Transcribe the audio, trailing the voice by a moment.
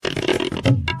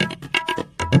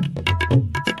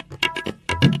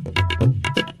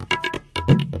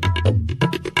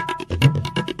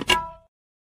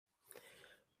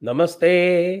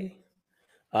नमस्ते।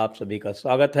 आप सभी का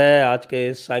स्वागत है आज के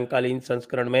इस सायंकालीन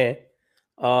संस्करण में।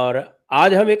 और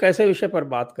आज हम एक ऐसे विषय पर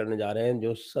बात करने जा रहे हैं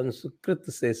जो संस्कृत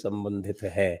से संबंधित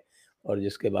है और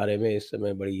जिसके बारे में इस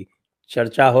समय बड़ी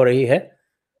चर्चा हो रही है,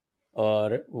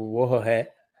 और वो है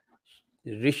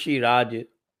ऋषि राज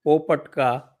पोपट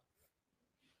का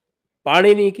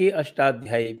पाणिनि की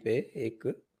अष्टाध्यायी पे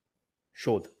एक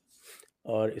शोध।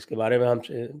 और इसके बारे में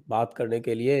हमसे बात करने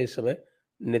के लिए इस समय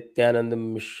नित्यानंद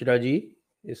मिश्रा जी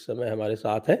इस समय हमारे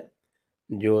साथ हैं,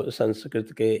 जो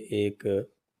संस्कृत के एक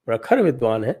प्रखर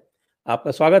विद्वान हैं।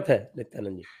 आपका स्वागत है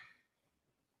नित्यानंद जी।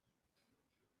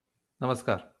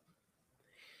 नमस्कार।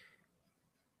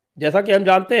 जैसा कि हम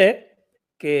जानते हैं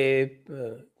कि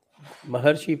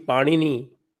महर्षि पाणिनि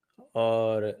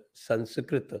और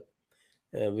संस्कृत,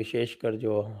 विशेषकर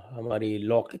जो हमारी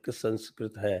लौकिक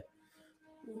संस्कृत है,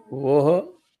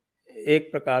 वो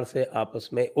एक प्रकार से आपस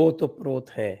में ओतप्रोत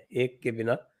हैं। एक के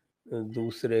बिना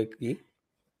दूसरे की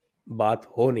बात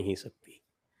हो नहीं सकती।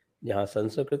 जहाँ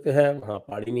संस्कृत है वहाँ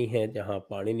पाणिनि है, जहाँ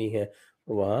पाणिनि है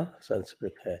वहाँ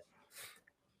संस्कृत है।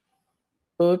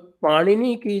 तो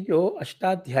पाणिनि की जो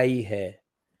अष्टाध्यायी है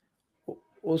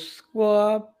उसको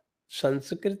आप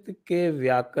संस्कृत के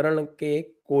व्याकरण के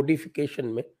कोडिफिकेशन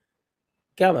में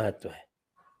क्या महत्व है?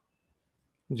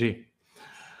 जी,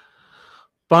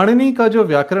 पाणिनि का जो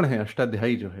व्याकरण है,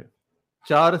 अष्टाध्यायी जो है,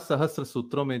 4 सहस्र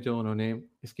सूत्रों में जो उन्होंने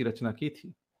इसकी रचना की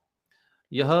थी,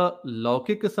 यह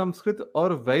लौकिक संस्कृत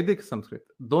और वैदिक संस्कृत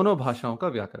दोनों भाषाओं का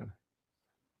व्याकरण है।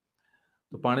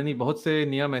 तो पाणिनि बहुत से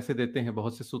नियम ऐसे देते हैं,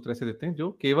 बहुत से सूत्र ऐसे देते हैं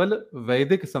जो केवल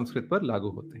वैदिक संस्कृत पर लागू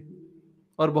होते हैं,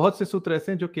 और बहुत से सूत्र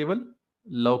ऐसे हैं जो केवल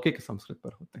लौकिक संस्कृत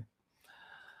पर होते हैं।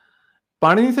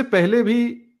 पाणिनि से पहले भी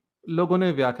लोगों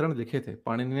ने व्याकरण लिखे थे।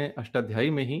 पाणिनि ने अष्टाध्यायी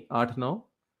में ही 8-9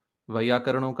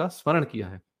 वैयाकरणों का स्मरण किया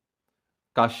है,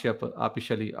 काश्यप,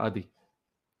 आपिशली आदि।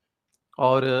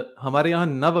 और हमारे यहाँ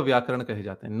नव व्याकरण कहे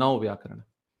जाते हैं, 9 व्याकरण।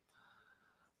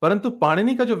 परंतु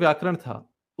पाणिनि का जो व्याकरण था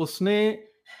उसने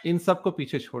इन सब को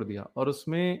पीछे छोड़ दिया, और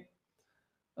उसमें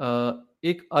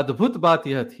एक अद्भुत बात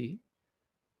यह थी,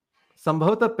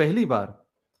 संभवतः पहली बार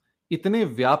इतने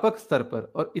व्यापक स्तर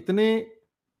पर और इतने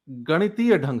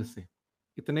गणितीय ढंग से,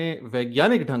 इतने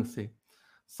वैज्ञानिक ढंग से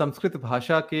संस्कृत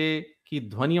भाषा के की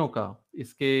ध्वनियों का,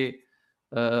 इसके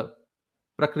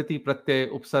प्रकृति, प्रत्यय,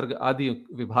 उपसर्ग आदि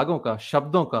विभागों का,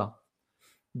 शब्दों का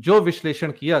जो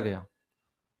विश्लेषण किया गया,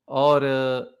 और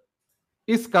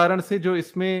इस कारण से जो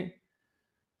इसमें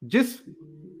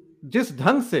जिस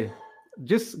ढंग से,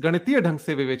 जिस गणितीय ढंग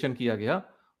से विवेचन किया गया,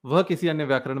 वह किसी अन्य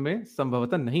व्याकरण में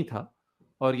संभवतः नहीं था।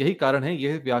 और यही कारण है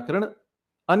यह व्याकरण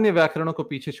अन्य व्याकरणों को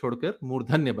पीछे छोड़कर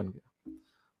मूर्धन्य बन गया।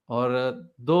 और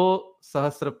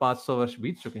 2500 वर्ष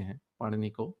बीत चुके हैं पाणिनि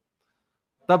को,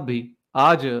 तब भी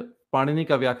आज पाणिनि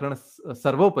का व्याकरण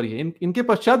सर्वोपरि है। इनके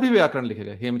पश्चात भी व्याकरण लिखे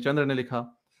गए। हेमचंद्र ने लिखा,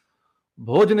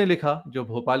 भोज ने लिखा, जो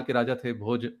भोपाल के राजा थे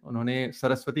भोज, उन्होंने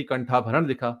सरस्वती कंठाभरण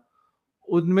लिखा।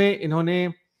 उनमें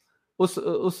इन्होंने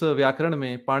उस व्याकरण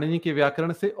में पाणिनि के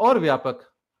व्याकरण से और व्यापक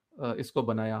इसको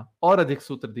बनाया, और अधिक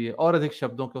सूत्र दिए, और अधिक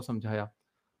शब्दों को समझाया,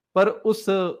 पर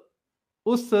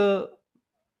उस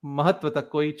महत्व तक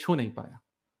कोई छू नहीं पाया।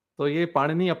 तो ये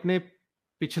पाणिनि अपने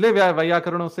पिछले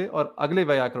वैयाकरणों से और अगले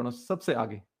वैयाकरणों से सबसे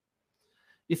आगे।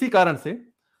 इसी कारण से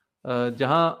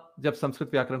जहां जब संस्कृत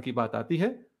व्याकरण की बात आती है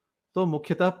तो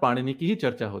मुख्यतः पाणिनि की ही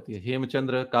चर्चा होती है।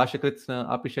 हेमचंद्र, काशकृत्स्न,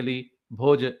 आपिशली,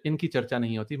 भोज, इनकी चर्चा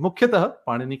नहीं होती, मुख्यतः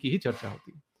पाणिनि की ही चर्चा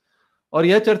होती है। और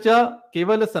यह चर्चा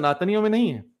केवल सनातनियों में नहीं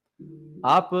है।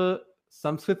 आप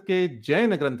संस्कृत के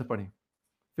जैन ग्रंथ पढ़ें,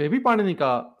 वे भी पाणिनि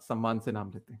का सम्मान से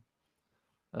नाम लेते हैं।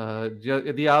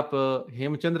 यदि आप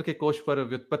हेमचंद्र के कोश पर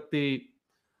व्युत्पत्ति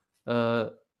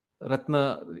रत्न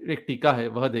एक टीका है,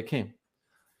 वह देखें,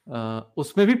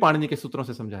 उसमें भी पाणिनि के सूत्रों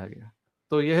से समझाया गया।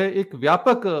 तो यह एक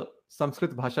व्यापक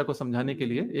संस्कृत भाषा को समझाने के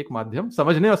लिए एक माध्यम,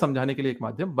 समझने और समझाने के लिए एक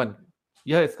माध्यम बन गया।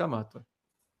 यह इसका महत्व है।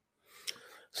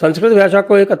 संस्कृत भाषा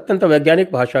को एक अत्यंत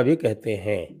वैज्ञानिक भाषा भी कहते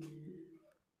हैं।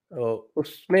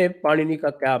 उसमें पाणिनि का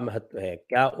क्या महत्व है?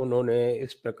 क्या उन्होंने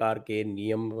इस प्रकार के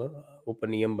नियम,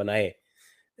 उपनियम बनाए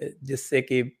जिससे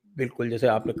कि बिल्कुल जैसे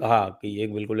आपने कहा कि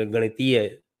एक बिल्कुल एक गणितीय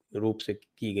रूप से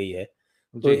की गई है,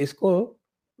 तो इसको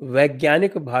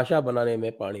वैज्ञानिक भाषा बनाने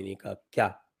में पाणिनि का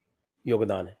क्या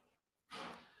योगदान है?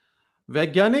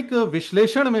 वैज्ञानिक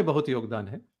विश्लेषण में बहुत योगदान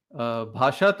है।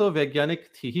 भाषा तो वैज्ञानिक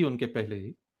थी ही उनके पहले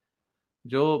ही।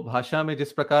 जो भाषा में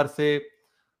जिस प्रकार से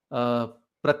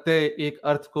प्रत्यय एक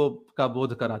अर्थ को का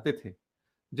बोध कराते थे,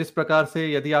 जिस प्रकार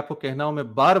से यदि आपको कहना हो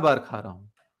मैं बार बार खा रहा हूं,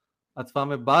 अथवा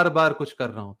मैं बार बार कुछ कर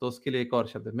रहा हूं, तो उसके लिए एक और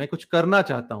शब्द है। मैं कुछ करना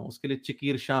चाहता हूं, उसके लिए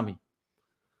चिकीर्षामि,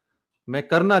 मैं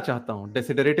करना चाहता हूं,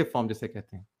 डेसिडरेटिव फॉर्म जिसे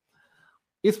कहते हैं।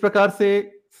 इस प्रकार से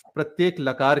प्रत्येक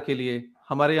लकार के लिए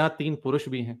हमारे यहाँ 3 पुरुष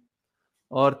भी हैं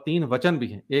और 3 वचन भी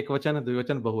हैं, एक वचन,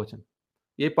 द्विवचन, बहुवचन।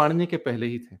 ये पाणिनि के पहले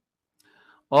ही थे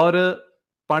और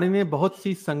पाणिनि ने बहुत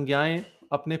सी संज्ञाएं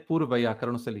अपने पूर्व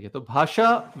व्याकरणों से ली है। तो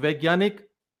भाषा वैज्ञानिक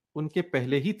उनके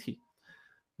पहले ही थी।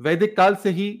 वैदिक काल से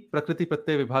ही प्रकृति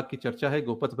प्रत्यय विभाग की चर्चा है।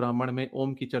 गोपथ ब्राह्मण में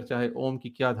ओम की चर्चा है, ओम की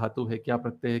क्या धातु है, क्या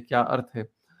प्रत्यय है, क्या अर्थ है,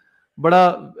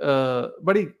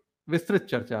 बड़ी विस्तृत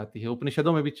चर्चा आती है।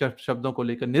 उपनिषदों में भी शब्दों को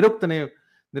लेकर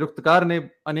निरुक्तकार ने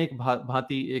अनेक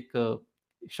भांति एक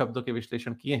शब्दों के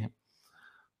विश्लेषण किए हैं।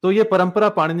 तो ये परंपरा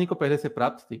पाणिनि को पहले से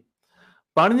प्राप्त थी।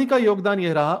 पाणिनि का योगदान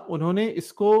यह रहा, उन्होंने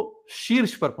इसको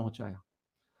शीर्ष पर पहुंचाया।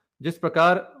 जिस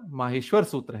प्रकार माहेश्वर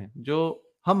सूत्र हैं, जो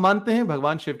हम मानते हैं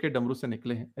भगवान शिव के डमरू से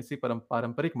निकले हैं, ऐसी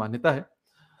पारंपरिक मान्यता है।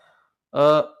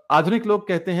 आधुनिक लोग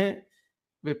कहते हैं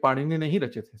वे पाणिनि ने ही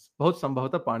रचे थे, बहुत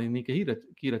संभवतः पाणिनि के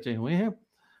ही रचे हुए हैं।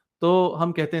 तो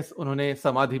हम कहते हैं उन्होंने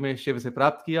समाधि में शिव से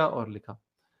प्राप्त किया और लिखा।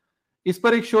 इस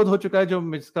पर एक शोध हो चुका है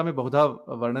जिसका मैं बहुधा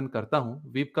वर्णन करता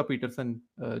हूं। वीपका पीटरसन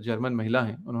जर्मन महिला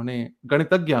हैं, उन्होंने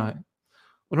गणितज्ञ हैं,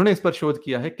 उन्होंने इस पर शोध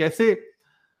किया है कैसे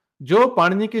जो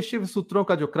पाणिनि के शिव सूत्रों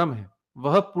का जो क्रम है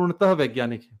वह पूर्णतः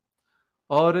वैज्ञानिक है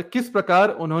और किस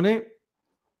प्रकार उन्होंने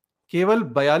केवल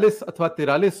 42 अथवा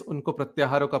 43 उनको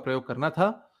प्रत्याहारों का प्रयोग करना था।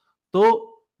 तो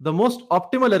द मोस्ट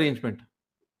ऑप्टिमल अरेंजमेंट,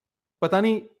 पता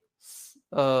नहीं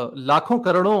लाखों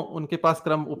करोड़ों उनके पास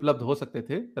क्रम उपलब्ध हो सकते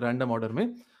थे रैंडम ऑर्डर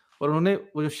में, और उन्होंने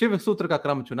वो जो शिव सूत्र का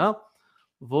क्रम चुना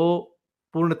वो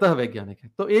पूर्णतः वैज्ञानिक है।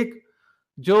 तो एक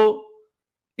जो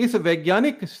इस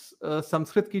वैज्ञानिक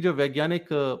संस्कृत की जो वैज्ञानिक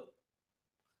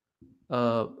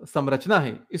संरचना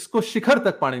है, इसको शिखर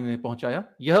तक पाणिनि ने पहुंचाया,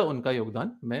 यह उनका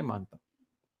योगदान मैं मानता हूं।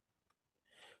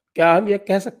 क्या हम ये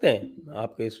कह सकते हैं,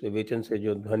 आपके इस विवेचन से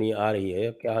जो ध्वनि आ रही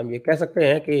है, क्या हम ये कह सकते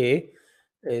हैं कि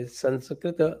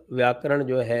संस्कृत व्याकरण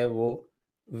जो है वो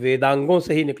वेदांगों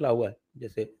से ही निकला हुआ है?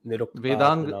 जैसे निरुक्त का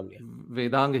आपने नाम लिया।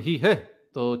 वेदांग ही है।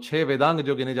 तो 6 वेदांग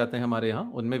जो गिने जाते हैं हमारे यहाँ,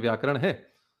 उनमें व्याकरण है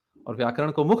और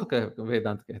व्याकरण को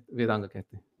वेदांग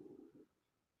कहते हैं।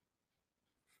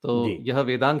 तो यह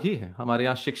वेदांग ही है। हमारे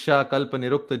यहाँ शिक्षा, कल्प,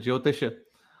 निरुक्त, ज्योतिष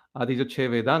आदि जो 6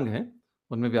 वेदांग हैं,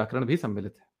 उनमें व्याकरण भी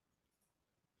सम्मिलित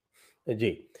है।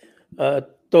 जी।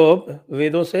 तो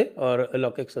वेदों से और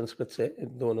लौकिक संस्कृत से,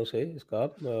 दोनों से इसका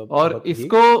और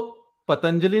इसको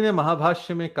पतंजलि ने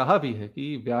महाभाष्य में कहा भी है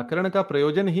कि व्याकरण का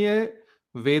प्रयोजन ही है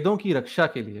वेदों की रक्षा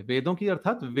के लिए, वेदों की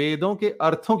अर्थात वेदों के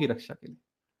अर्थों की रक्षा के लिए।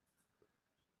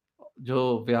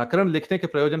 जो व्याकरण लिखने के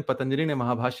प्रयोजन पतंजलि ने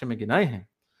महाभाष्य में गिनाए हैं,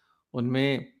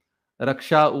 उनमें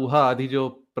रक्षा, ऊहा आदि जो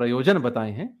प्रयोजन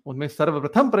बताए हैं, उनमें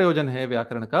सर्वप्रथम प्रयोजन है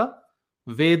व्याकरण का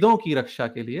वेदों की रक्षा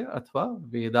के लिए अथवा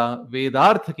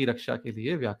वेदार्थ की रक्षा के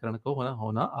लिए व्याकरण को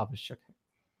होना आवश्यक है।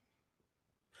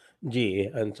 जी,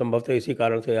 संभवतः इसी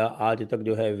कारण से आज तक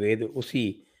जो है वेद उसी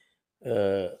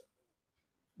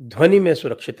ध्वनि में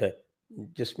सुरक्षित है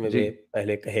जिसमें वे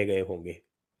पहले कहे गए होंगे।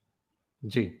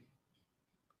 जी।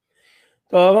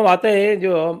 तो अब हम आते हैं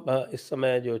जो इस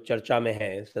समय जो चर्चा में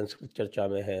है, संस्कृत चर्चा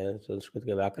में है, संस्कृत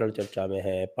के व्याकरण चर्चा में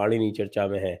है, पाणिनि चर्चा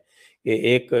में है। ये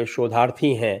एक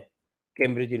शोधार्थी हैं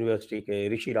कैम्ब्रिज यूनिवर्सिटी के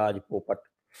ऋषि राज पोपट।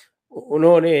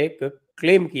 उन्होंने एक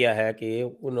क्लेम किया है कि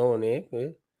उन्होंने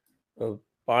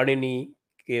पाणिनि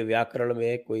के व्याकरण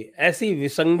में कोई ऐसी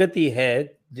विसंगति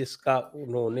है जिसका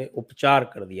उन्होंने उपचार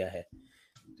कर दिया है।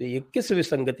 तो ये किस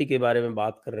विसंगति के बारे में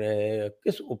बात कर रहे हैं,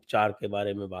 किस उपचार के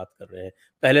बारे में बात कर रहे हैं?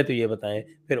 पहले तो ये बताएं,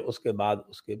 फिर उसके बाद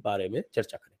उसके बारे में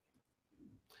चर्चा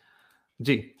करेंगे।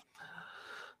 जी।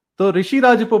 तो ऋषि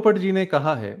राजपोपट जी ने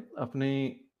कहा है,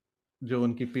 अपनी जो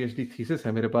उनकी पीएचडी थीसिस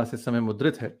है, मेरे पास इस समय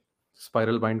मुद्रित है,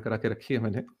 स्पाइरल बाइंड करा के रखी है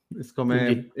मैंने इसको। मैं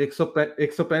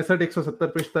 165 170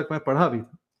 पृष्ठ तक मैं पढ़ा भी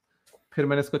था, फिर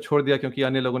मैंने इसको छोड़ दिया क्योंकि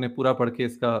अन्य लोगों ने पूरा पढ़ के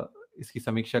इसकी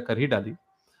समीक्षा कर ही डाली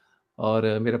और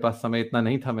मेरे पास समय इतना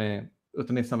नहीं था मैं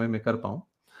उतने समय में कर पाऊं।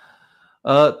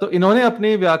 तो इन्होंने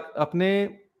अपने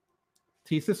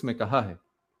थीसिस में कहा है,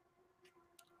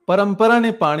 परंपरा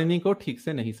ने पाणिनि को ठीक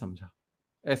से नहीं समझा,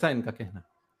 ऐसा इनका कहना है।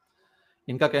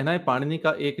 इनका कहना है पाणिनि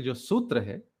का एक जो सूत्र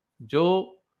है,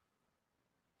 जो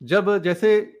जब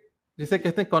जिसे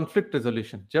कहते हैं कॉन्फ्लिक्ट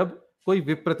रेजोल्यूशन, जब कोई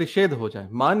विप्रतिषेध हो जाए,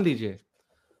 मान लीजिए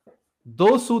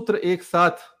 2 सूत्र एक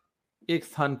साथ एक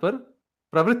स्थान पर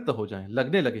प्रवृत्त हो जाएं,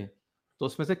 लगने लगे, तो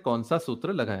उसमें से कौन सा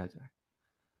सूत्र लगाया जाए।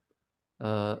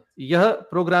 यह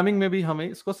प्रोग्रामिंग में भी हमें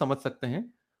इसको समझ सकते हैं।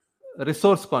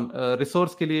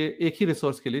 रिसोर्स के लिए, एक ही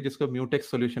रिसोर्स के लिए, जिसको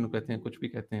म्यूटेक्स सॉल्यूशन कहते हैं, कुछ भी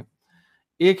कहते हैं,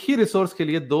 एक ही रिसोर्स के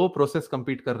लिए 2 प्रोसेस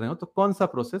कंपीट कर रहे हो तो कौन सा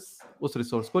प्रोसेस उस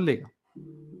रिसोर्स को लेगा।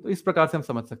 तो इस प्रकार से हम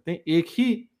समझ सकते हैं एक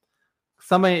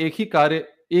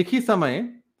ही समय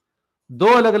 2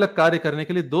 अलग अलग कार्य करने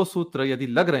के लिए 2 सूत्र यदि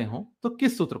लग रहे हो तो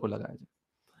किस सूत्र को लगाया जाए।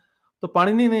 तो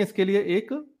पाणिनि ने इसके लिए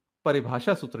एक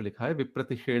परिभाषा सूत्र लिखा है,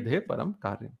 विप्रतिषेधे परम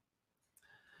कार्य।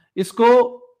 इसको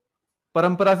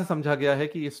परंपरा से समझा गया है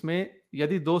कि इसमें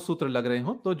यदि दो सूत्र लग रहे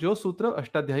हो तो जो सूत्र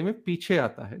अष्टाध्यायी में पीछे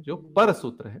आता है, जो पर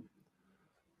सूत्र है,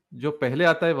 जो पहले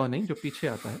आता है वह नहीं, जो पीछे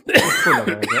आता है उसको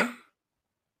लगाया जाए,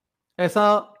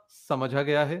 ऐसा समझा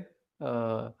गया है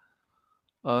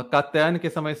कात्यायन के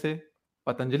समय से,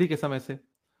 पतंजलि के समय से,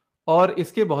 और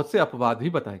इसके बहुत से अपवाद भी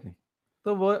बताए गए।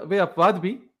 तो वे अपवाद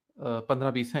भी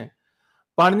 15-20 हैं।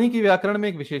 पाणिनि की व्याकरण में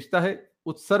एक विशेषता है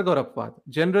उत्सर्ग और अपवाद,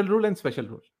 general rule and special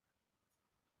rule.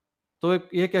 तो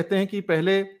ये कहते हैं कि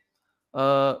पहले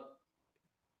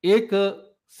एक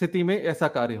स्थिति में ऐसा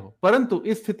कार्य हो, परंतु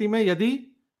इस स्थिति में यदि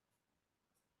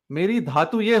मेरी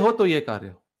धातु ये हो तो ये कार्य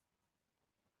हो।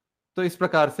 तो इस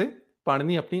प्रकार से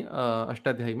पाणिनि अपनी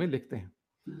अष्टाध्यायी में लिखते हैं।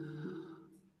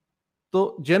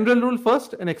 तो general rule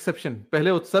first and exception,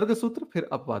 पहले उत्सर्ग सूत्र फिर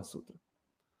अपवाद सूत्र,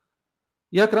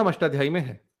 यह क्रम अष्टाध्यायी में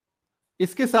है।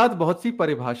 इसके साथ बहुत सी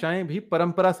परिभाषाएं भी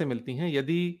परंपरा से मिलती हैं।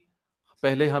 यदि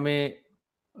पहले हमें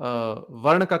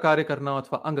वर्ण का कार्य करना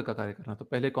अथवा अंग का कार्य करना, तो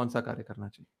पहले कौन सा कार्य करना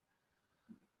चाहिए,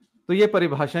 तो ये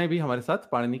परिभाषाएं भी हमारे साथ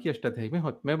पाणिनि की अष्टाध्यायी में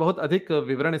होती। मैं बहुत अधिक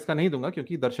विवरण इसका नहीं दूंगा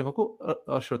क्योंकि दर्शकों को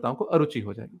और श्रोताओं को अरुचि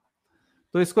हो जाएगी।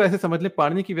 तो इसको ऐसे समझ ले,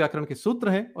 पाणिनि की व्याकरण के सूत्र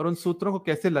हैं और उन सूत्रों को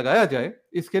कैसे लगाया जाए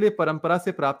इसके लिए परंपरा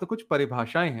से प्राप्त कुछ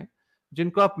परिभाषाएं हैं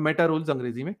जिनको आप मेटा रूल्स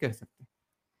अंग्रेजी में कह सकते हैं।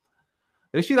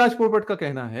 ऋषि राजपोपट का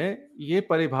कहना है ये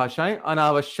परिभाषाएं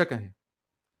अनावश्यक हैं,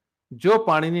 जो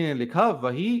पाणिनि ने लिखा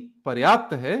वही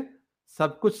पर्याप्त है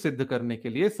सब कुछ सिद्ध करने के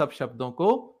लिए, सब शब्दों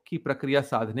को की प्रक्रिया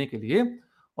साधने के लिए,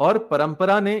 और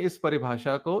परंपरा ने इस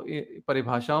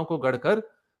परिभाषाओं को गढ़कर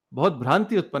बहुत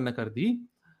भ्रांति उत्पन्न कर दी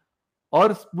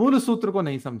और मूल सूत्र को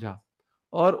नहीं समझा।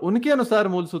 और उनके अनुसार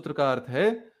मूल सूत्र का अर्थ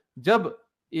है जब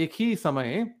एक ही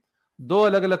समय दो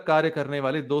अलग अलग कार्य करने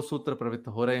वाले दो सूत्र प्रवृत्त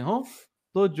हो रहे हों,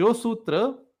 तो जो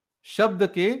सूत्र शब्द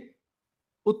के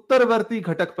उत्तरवर्ती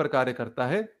घटक पर कार्य करता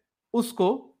है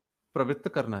उसको प्रवृत्त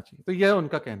करना चाहिए। तो यह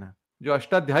उनका कहना है। जो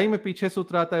अष्टाध्यायी में पीछे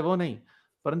सूत्र आता है वो नहीं,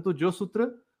 परंतु जो सूत्र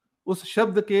उस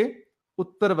शब्द के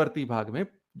उत्तरवर्ती भाग में,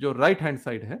 जो राइट हैंड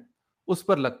साइड है, उस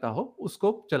पर लगता हो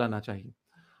उसको चलाना चाहिए।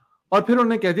 और फिर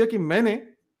उन्होंने कह दिया कि मैंने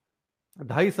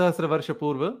 2,500 वर्ष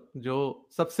पूर्व जो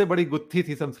सबसे बड़ी गुत्थी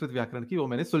थी संस्कृत व्याकरण की, वो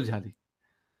मैंने सुलझा ली।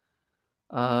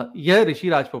 यह ऋषि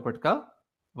राजपोपट का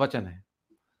वचन है।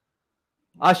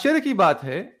 आश्चर्य की बात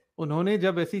है, उन्होंने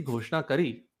जब ऐसी घोषणा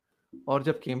करी और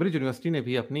जब कैम्ब्रिज यूनिवर्सिटी ने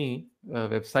भी अपनी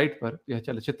वेबसाइट पर यह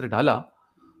चलचित्र डाला,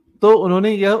 तो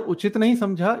उन्होंने यह उचित नहीं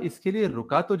समझा इसके लिए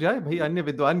रुका तो जाए भाई, अन्य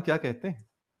विद्वान क्या कहते हैं।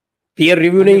 पीयर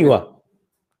रिव्यू नहीं हुआ?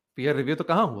 पीयर रिव्यू तो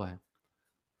कहां हुआ है?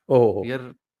 ओह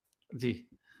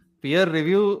पीयर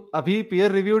रिव्यू अभी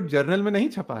पीयर रिव्यूड जर्नल में नहीं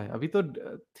छपा है, अभी तो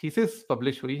थीसिस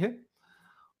पब्लिश हुई है।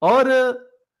 और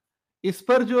इस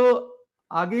पर जो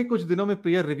आगे कुछ दिनों में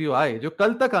पीयर रिव्यू आए, जो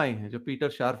कल तक आए हैं, जो पीटर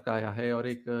शार्फ का आया है और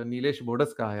एक नीलेश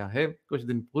बोडस का आया है कुछ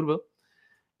दिन पूर्व,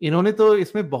 इन्होंने तो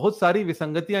इसमें बहुत सारी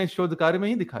विसंगतियां इस शोध कार्य में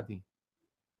ही दिखा दी।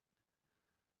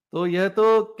 तो यह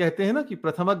तो कहते हैं ना कि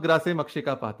प्रथमग्रासे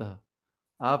मक्षिका पातः,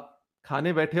 आप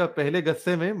खाने बैठे और पहले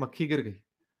गस्से में मक्खी गिर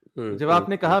गई। जब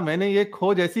आपने कहा मैंने ये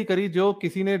खोज ऐसी करी जो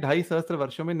किसी ने 2,500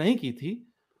 वर्षों में नहीं की थी,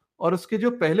 और उसके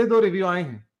जो पहले 2 रिव्यू आए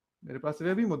हैं मेरे पास,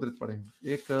 वे भी मुद्रित पड़े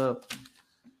हैं।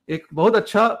 एक बहुत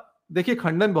अच्छा, देखिए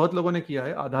खंडन बहुत लोगों ने किया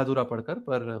है आधा अधूरा पढ़कर,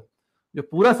 पर जो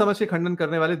पूरा समझ के खंडन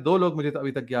करने वाले 2 लोग मुझे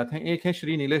अभी तक ज्ञात हैं। एक है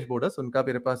श्री नीलेश बोडस, उनका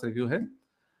मेरे पास रिव्यू है,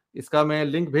 इसका मैं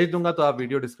लिंक भेज दूंगा तो आप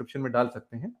वीडियो डिस्क्रिप्शन में डाल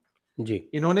सकते हैं जी।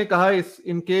 इन्होंने कहा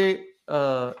इनके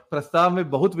प्रस्ताव में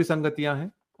बहुत विसंगतियां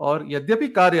हैं, और यद्यपि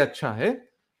कार्य अच्छा है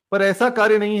पर ऐसा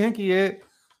कार्य नहीं है कि ये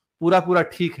पूरा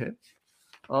ठीक है।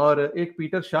 और एक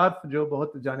पीटर शार्फ जो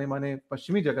बहुत जाने माने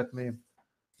पश्चिमी जगत में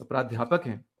प्राध्यापक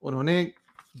हैं, उन्होंने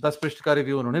 10 पृष्ठ का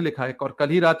रिव्यू उन्होंने लिखा है और कल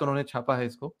ही रात उन्होंने छापा है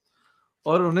इसको,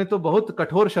 और उन्होंने तो बहुत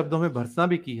कठोर शब्दों में भर्त्सना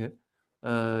भी की है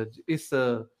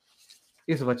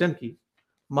इस वचन की।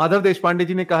 माधव देशपांडे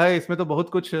जी ने कहा है इसमें तो बहुत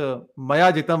कुछ मया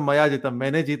जितम,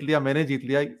 मैंने जीत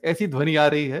लिया, ऐसी ध्वनि आ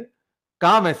रही है,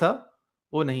 काम ऐसा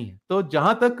वो नहीं है। तो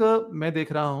जहां तक मैं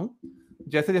देख रहा हूं,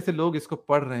 जैसे जैसे लोग इसको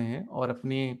पढ़ रहे हैं और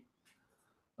अपनी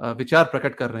विचार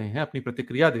प्रकट कर रहे हैं, अपनी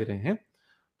प्रतिक्रिया दे रहे हैं,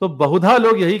 तो बहुधा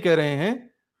लोग यही कह रहे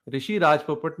हैं ऋषि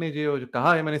राजपोपट ने जो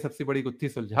कहा है मैंने सबसे बड़ी गुत्थी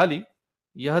सुलझा ली,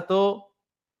 यह तो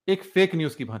एक फेक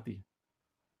न्यूज की भांति है।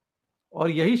 और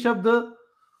यही शब्द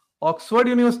ऑक्सफोर्ड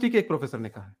यूनिवर्सिटी के एक प्रोफेसर ने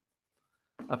कहा है।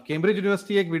 अब कैम्ब्रिज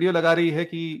यूनिवर्सिटी एक वीडियो लगा रही है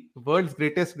कि world's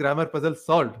greatest grammar puzzle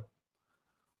solved,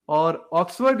 और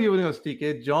ऑक्सफोर्ड यूनिवर्सिटी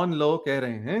के जॉन लो कह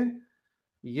रहे हैं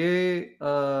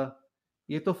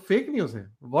ये तो फेक न्यूज है।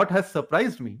 What has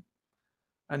surprised me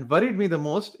and worried me the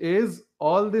most is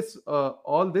all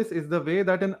this is the way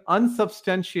that an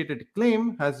unsubstantiated claim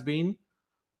has been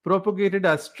propagated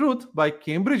as truth by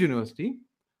Cambridge University,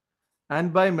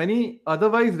 and by many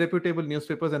otherwise reputable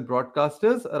newspapers and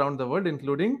broadcasters around the world,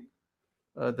 including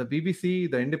the BBC,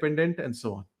 the Independent, and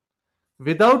so on,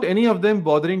 without any of them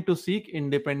bothering to seek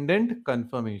independent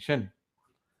confirmation.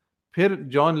 फिर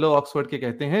John लो Oxford के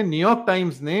कहते हैं, New York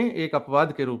times ने एक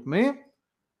अपवाद के रूप में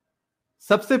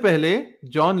सबसे पहले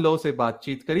जॉन लो से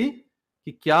बातचीत करी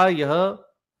कि क्या यह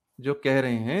जो कह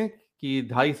रहे हैं कि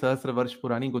 2.5 सहस्र वर्ष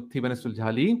पुरानी गुत्थी मैंने सुलझा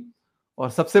ली और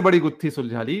सबसे बड़ी गुत्थी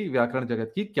सुलझा ली व्याकरण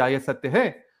जगत की, क्या यह सत्य है?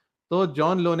 तो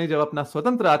जॉन लो ने जब अपना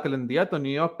स्वतंत्र आकलन दिया तो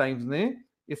न्यूयॉर्क टाइम्स ने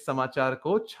इस समाचार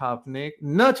को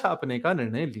न छापने का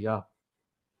निर्णय लिया।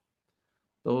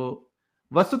 तो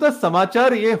वस्तुतः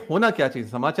समाचार ये होना क्या चाहिए?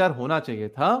 समाचार होना चाहिए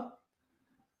था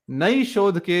नई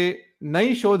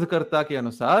शोधकर्ता के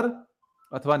अनुसार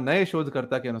अथवा नए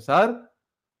शोधकर्ता के अनुसार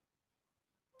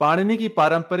पाणिनि की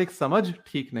पारंपरिक समझ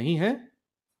ठीक नहीं है,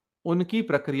 उनकी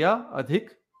प्रक्रिया अधिक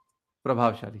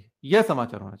प्रभावशाली, यह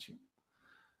समाचार होना चाहिए।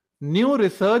 New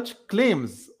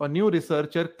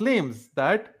researcher claims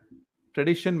that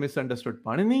tradition misunderstood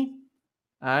Panini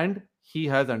and he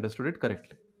has understood it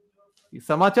correctly.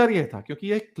 समाचार यह था, क्योंकि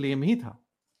यह क्लेम ही था,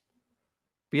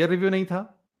 पीयर रिव्यू नहीं था,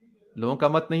 लोगों का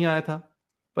मत नहीं आया था,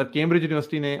 पर कैम्ब्रिज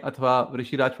यूनिवर्सिटी ने अथवा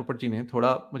ऋषि राजपोपट जी ने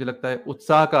थोड़ा, मुझे लगता है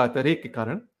उत्साह का अतिरेक के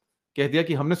कारण कह दिया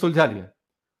कि हमने सुलझा लिया,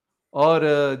 और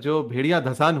जो भेड़िया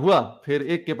धसान हुआ, फिर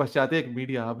एक के पश्चात एक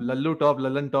मीडिया, अब लल्लू टॉप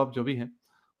लल्लन टॉप जो भी हैं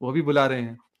वो भी बुला रहे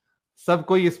हैं, सब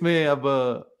कोई इसमें अब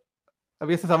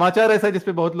ये समाचार ऐसा है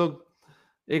जिसपे बहुत लोग,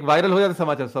 एक वायरल हो जाता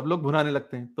समाचार, सब लोग भुनाने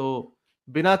लगते हैं। तो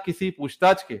बिना किसी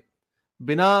पूछताछ के,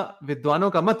 बिना विद्वानों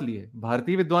का मत लिए,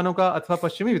 भारतीय विद्वानों का अथवा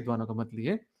पश्चिमी विद्वानों का मत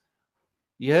लिए,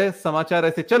 यह समाचार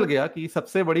ऐसे चल गया कि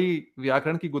सबसे बड़ी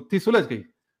व्याकरण की गुत्थी सुलझ गई।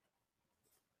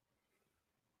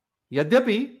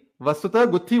 यद्यपि वस्तुतः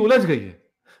गुत्थी उलझ गई है।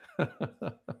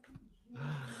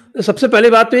 तो सबसे पहली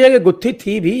बात तो यह है कि गुत्थी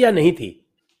थी भी या नहीं थी।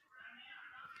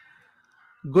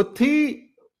 गुत्थी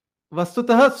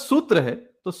वस्तुतः सूत्र है,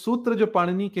 तो सूत्र जो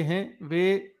पाणिनि के हैं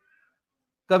वे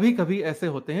कभी कभी ऐसे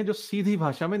होते हैं जो सीधी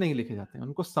भाषा में नहीं लिखे जाते हैं,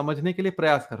 उनको समझने के लिए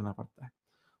प्रयास करना पड़ता है,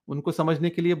 उनको समझने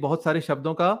के लिए बहुत सारे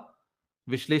शब्दों का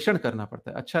विश्लेषण करना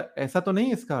पड़ता है। अच्छा ऐसा तो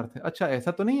नहीं इसका अर्थ है, अच्छा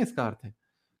ऐसा तो नहीं इसका अर्थ है,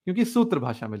 क्योंकि सूत्र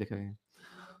भाषा में लिख रहे हैं।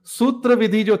 सूत्र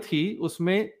विधि जो थी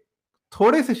उसमें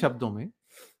थोड़े से शब्दों में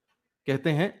कहते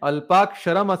हैं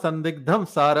अल्पाक्षरम असंदिग्धम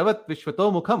सारवत विश्वतो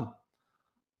मुखम।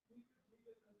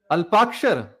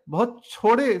 अल्पाक्षर, बहुत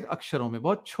छोटे अक्षरों में,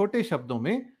 बहुत छोटे शब्दों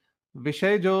में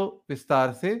विषय जो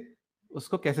विस्तार से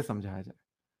उसको कैसे समझाया जाए।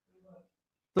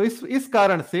 तो इस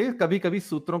कारण से कभी कभी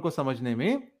सूत्रों को समझने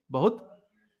में बहुत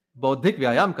बौद्धिक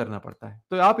व्यायाम करना पड़ता है।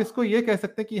 तो आप इसको ये कह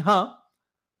सकते हैं कि हाँ,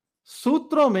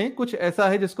 सूत्रों में कुछ ऐसा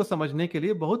है जिसको समझने के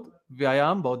लिए बहुत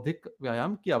बौद्धिक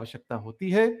व्यायाम की आवश्यकता होती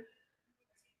है।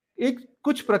 एक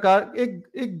कुछ प्रकार,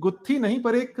 एक गुत्थी नहीं,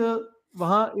 पर एक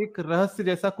वहां एक रहस्य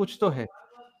जैसा कुछ तो है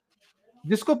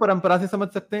जिसको परंपरा से समझ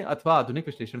सकते हैं अथवा आधुनिक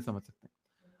विश्लेषण समझ सकते हैं।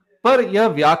 पर यह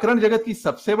व्याकरण जगत की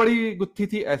सबसे बड़ी गुत्थी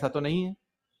थी ऐसा तो नहीं है,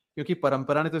 क्योंकि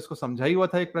परंपरा ने तो इसको समझा ही हुआ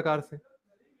था एक प्रकार से।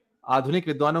 आधुनिक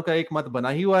विद्वानों का एक मत बना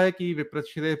ही हुआ है कि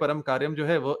विप्रच्छिदे परम कार्यम जो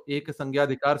है वो एक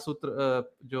संज्ञाधिकार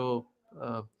सूत्र जो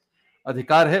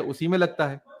अधिकार है उसी में लगता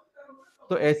है।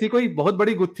 तो ऐसी कोई बहुत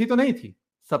बड़ी गुत्थी तो नहीं थी,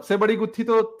 सबसे बड़ी गुत्थी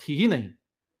तो थी ही नहीं,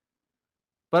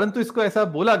 परंतु इसको ऐसा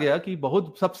बोला गया कि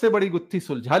बहुत सबसे बड़ी गुत्थी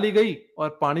सुलझा ली गई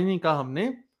और पाणिनि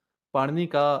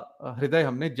का हृदय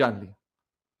हमने जान लिया।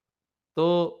 तो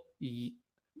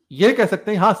ये कह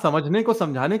सकते हैं हाँ, समझने को,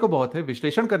 समझाने को बहुत है,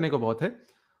 विश्लेषण करने को बहुत है,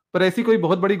 पर ऐसी कोई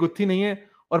बहुत बड़ी गुत्थी नहीं है।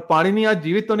 और पाणिनि आज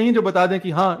जीवित तो नहीं जो बता दें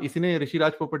कि हाँ, इसने, ऋषि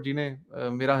राजपोपट जी ने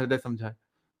मेरा हृदय समझा है।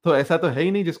 तो ऐसा तो है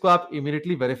ही नहीं जिसको आप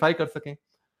इमीडिएटली वेरीफाई कर सकें।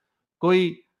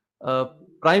 कोई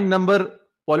प्राइम नंबर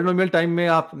पॉलिनोमियल टाइम में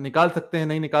आप निकाल सकते हैं,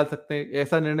 नहीं निकाल सकते,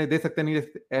 ऐसा निर्णय दे सकते नहीं,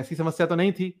 ऐसी समस्या तो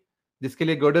नहीं थी जिसके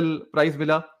लिए गोल्डन प्राइज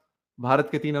मिला भारत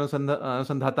के 3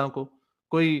 अनुसंधाताओं को।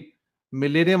 कोई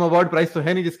मिलेनियम अवार्ड प्राइज तो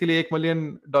है नहीं जिसके लिए $1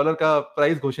 मिलियन का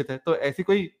प्राइज घोषित है। तो ऐसी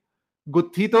कोई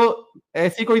गुत्थी तो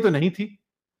ऐसी कोई तो नहीं थी,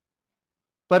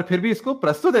 पर फिर भी इसको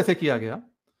प्रस्तुत ऐसे किया गया।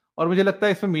 और मुझे लगता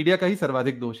है इसमें मीडिया का ही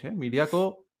सर्वाधिक दोष है। मीडिया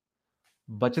को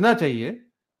बचना चाहिए,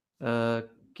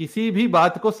 किसी भी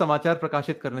बात को समाचार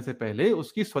प्रकाशित करने से पहले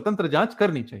उसकी स्वतंत्र जांच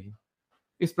करनी चाहिए।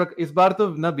 इस बार तो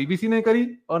ना बीबीसी ने करी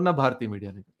और ना भारतीय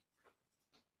मीडिया ने करी।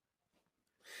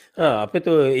 हाँ, पे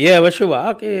तो ये अवश्य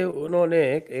हुआ कि उन्होंने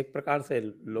एक प्रकार से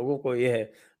लोगों को ये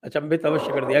है अचंभित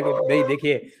अवश्य कर दिया कि भाई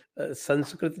देखिए,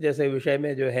 संस्कृत जैसे विषय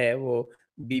में जो है वो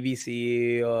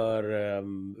बीबीसी और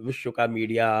विश्व का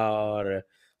मीडिया और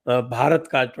भारत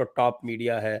का जो टॉप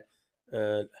मीडिया है,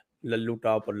 लल्लू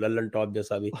टॉप और लल्लन टॉप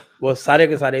जैसा भी, वो सारे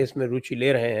के सारे इसमें रुचि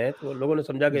ले रहे हैं। तो लोगों ने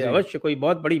समझा कि जी। अवश्य कोई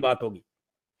बहुत बड़ी बात होगी।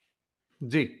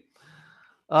 जी।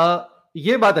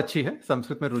 ये बात अच्छी है,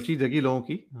 संस्कृत में रुचि जगी लोगों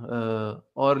की,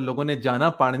 और लोगों ने जाना,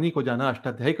 पाणिनि को जाना,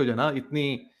 अष्टाध्यायी को जाना,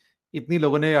 इतनी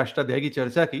लोगों ने अष्टाध्यायी की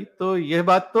चर्चा की, तो यह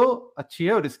बात तो अच्छी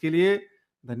है और इसके लिए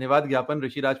धन्यवाद ज्ञापन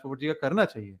ऋषि राजपोपट जी का करना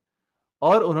चाहिए।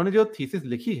 और उन्होंने जो थीसिस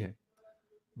लिखी है,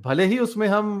 भले ही उसमें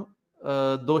हम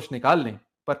दोष निकाल लें,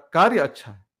 पर कार्य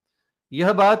अच्छा है,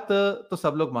 यह बात तो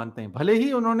सब लोग मानते हैं। भले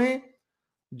ही उन्होंने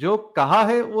जो कहा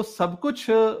है वो सब कुछ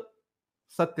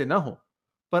सत्य न हो,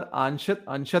 पर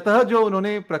अंशतः जो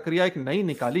उन्होंने प्रक्रिया एक नई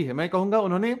निकाली है, मैं कहूंगा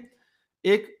उन्होंने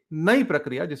एक नई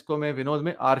प्रक्रिया, जिसको मैं विनोद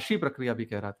में आर्षी प्रक्रिया भी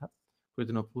कह रहा था कुछ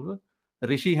दिनों पूर्व।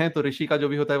 ऋषि हैं तो ऋषि का जो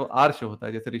भी होता है वो आर्ष होता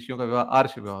है, जैसे ऋषियों का विवाह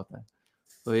आर्ष विवाह होता है।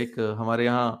 तो एक हमारे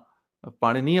यहाँ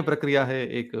पाणिनीय प्रक्रिया है,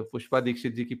 एक पुष्पा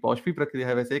दीक्षित जी की पौष्पी प्रक्रिया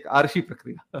है, वैसे एक आर्षी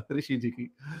प्रक्रिया ऋषि जी की।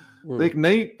 तो एक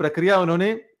नई प्रक्रिया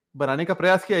उन्होंने बनाने का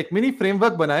प्रयास किया, एक मिनी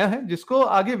फ्रेमवर्क बनाया है जिसको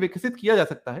आगे विकसित किया जा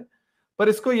सकता है, पर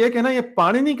इसको यह कहना ये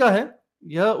पाणिनि का है,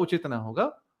 यह उचित ना होगा।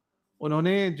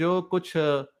 उन्होंने जो कुछ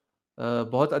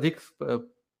बहुत अधिक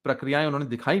प्रक्रियाएं उन्होंने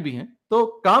दिखाई भी हैं, तो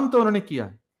काम तो उन्होंने किया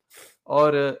है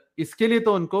और इसके लिए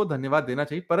तो उनको धन्यवाद देना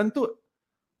चाहिए, परंतु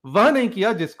वह नहीं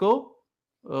किया जिसको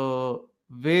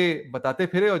वे बताते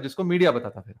फिरे और जिसको मीडिया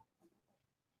बताता फिरा।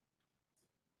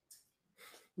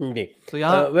 जी। तो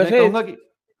यहाँ मैं वैसे कहूंगा कि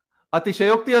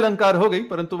अतिशयोक्ति अलंकार हो गई,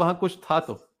 परंतु वहां कुछ था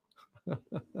तो।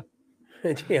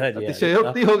 जी हाँ, जी हाँ,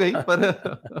 अतिशयोक्ति हो गई पर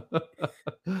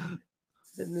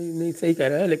नहीं, नहीं सही कह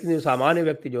रहे हैं, लेकिन जो सामान्य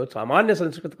व्यक्ति, जो सामान्य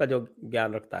संस्कृत का जो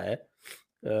ज्ञान रखता है,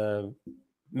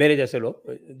 मेरे जैसे लोग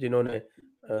जिन्होंने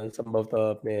संभवतः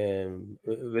अपने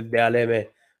विद्यालय में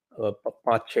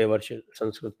 5-6 वर्ष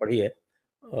संस्कृत पढ़ी है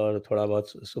और थोड़ा बहुत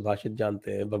सुभाषित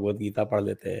जानते हैं, भगवद गीता पढ़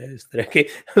लेते हैं, इस तरह के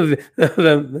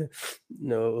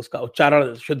उसका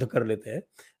उच्चारण शुद्ध कर लेते हैं।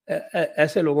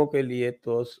 ऐसे लोगों के लिए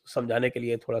तो समझाने के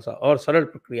लिए थोड़ा-सा और सरल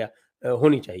प्रक्रिया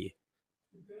होनी चाहिए।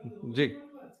 जी,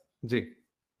 जी।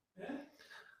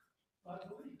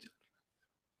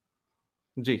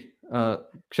 जी,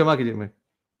 क्षमा कीजिए, मैं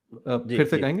जी, फिर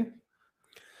से जी। कहेंगे?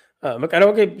 मैं कह रहा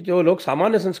हूँ कि जो लोग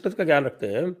सामान्य संस्कृत का ज्ञान रखते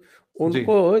हैं, जी।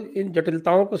 उनको इन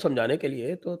जटिलताओं को समझाने के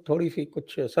लिए तो थोड़ी-सी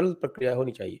कुछ सरल प्रक्रिया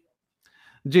होनी चाहिए।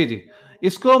 जी, जी।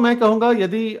 इसको मैं कहूँगा,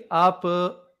 यदि आप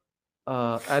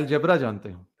अलजेब्रा जानते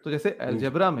हो, तो जैसे जी,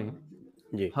 अलजेब्रा में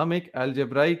जी, हम एक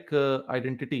अलजेब्राइक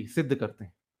आइडेंटिटी सिद्ध करते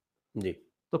हैं, जी,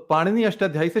 तो पाणिनि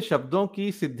अष्टाध्यायी से शब्दों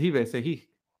की सिद्धि वैसे ही,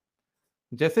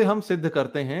 जैसे हम सिद्ध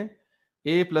करते हैं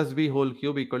a + b whole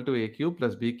cube equal to a³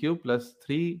 + b³ +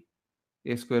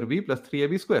 3a² b +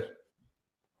 3ab²,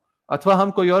 अथवा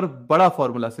हम कोई और बड़ा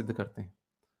फॉर्मूला सिद्ध करते हैं,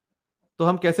 तो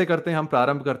हम कैसे करते हैं? हम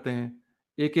प्रारंभ करते हैं,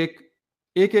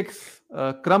 एक-एक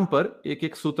क्रम पर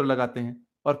एक-एक सूत्र लगाते हैं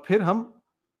और फिर हम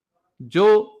जो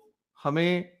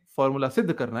हमें फॉर्मूला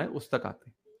सिद्ध करना है उस तक आते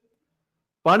हैं।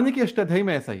 पाणिनि की अष्टाध्यायी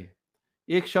में ऐसा ही है,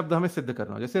 एक शब्द हमें सिद्ध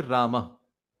करना हो, जैसे रामः।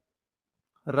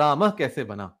 रामः कैसे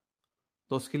बना?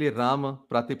 तो उसके लिए राम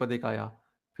प्रातिपदिक आया,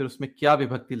 फिर उसमें क्या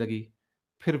विभक्ति लगी,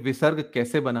 फिर विसर्ग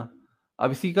कैसे बना।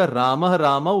 अब इसी का रामः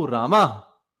रामौ रामाः,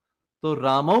 तो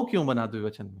रामौ क्यों बना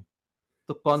द्विवचन में?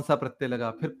 तो कौन सा प्रत्यय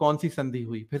लगा, फिर कौन सी संधि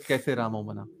हुई, फिर कैसे रामौ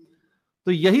बना?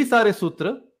 तो यही सारे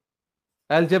सूत्र,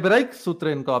 अलजेब्राइक सूत्र,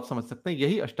 इनको आप समझ सकते हैं,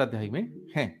 यही अष्टाध्यायी में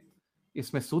हैं।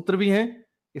 इसमें सूत्र भी हैं,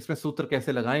 इसमें सूत्र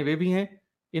कैसे लगाएं वे भी हैं,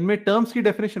 इनमें टर्म्स की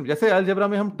डेफिनेशन, जैसे अलजेब्रा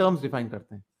में हम टर्म्स डिफाइन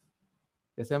करते हैं,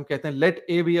 जैसे हम कहते हैं late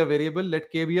A be a variable, late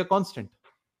के बी अ कांस्टेंट,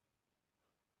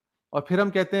 और फिर हम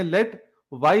कहते हैं late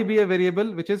Y be a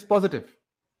variable which is positive,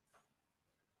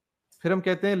 फिर हम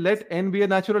कहते हैं late N be a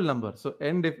natural number, so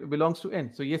N belongs to N.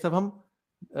 सो ये सब हम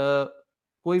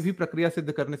कोई भी प्रक्रिया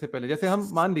सिद्ध करने से पहले, जैसे हम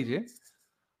मान लीजिए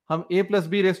हम a +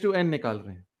 b⁻n निकाल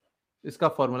रहे हैं, इसका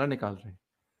फॉर्मूला निकाल रहे हैं,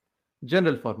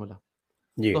 जनरल फॉर्मूला,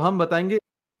 जी, तो हम बताएंगे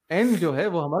n जो है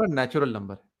वो हमारा नेचुरल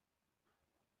नंबर है,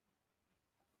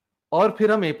 और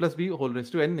फिर हम a +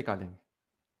 b⁻n निकालेंगे।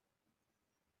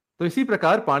 तो इसी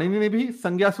प्रकार पाणिनि ने भी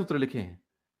संज्ञा सूत्र लिखे हैं,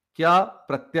 क्या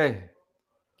प्रत्यय है,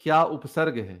 क्या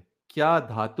उपसर्ग है, क्या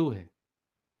धातु है,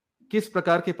 किस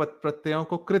प्रकार के प्रत्ययों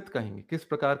को कृत कहेंगे, किस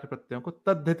प्रकार के प्रत्ययों को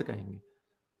तद्धित कहेंगे,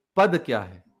 पद क्या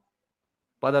है,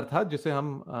 पद अर्थात जिसे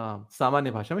हम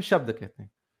सामान्य भाषा में शब्द कहते हैं,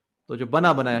 तो जो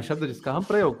बना बनाया शब्द जिसका हम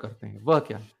प्रयोग करते हैं वह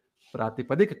क्या है,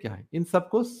 प्रातिपदिक क्या है, इन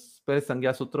सबको पहले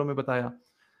संज्ञा सूत्रों में बताया,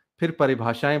 फिर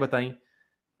परिभाषाएं बताई,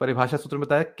 परिभाषा सूत्र में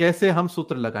बताया कैसे हम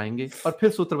सूत्र लगाएंगे, और फिर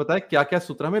सूत्र बताया क्या क्या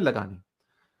सूत्र हमें लगाने।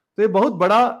 तो ये बहुत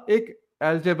बड़ा एक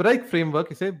एल्जेब्राइक फ्रेमवर्क,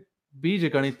 इसे बीज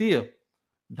गणितीय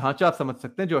ढांचा आप समझ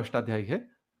सकते हैं जो अष्टाध्यायी है।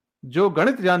 जो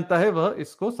गणित जानता है वह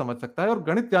इसको समझ सकता है, और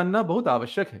गणित जानना बहुत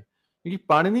आवश्यक है, क्योंकि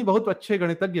पाणिनि बहुत अच्छे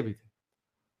गणितज्ञ भी थे।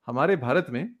 हमारे भारत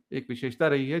में एक विशेषता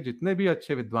रही है, जितने भी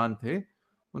अच्छे विद्वान थे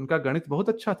उनका गणित बहुत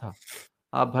अच्छा था।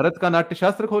 आप भरत का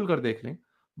नाट्यशास्त्र खोलकर देख लें,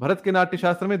 भरत के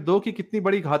नाट्यशास्त्र में 2 की कितनी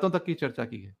बड़ी घातों तक की चर्चा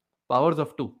की है, पावर्स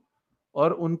ऑफ 2,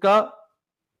 और उनका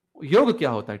योग क्या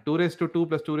होता है, 2^2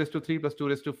 + 2^3 +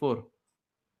 2^4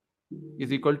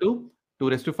 इज इक्वल टू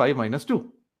 2^5 - 2।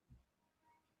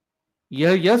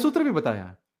 यह सूत्र भी बताया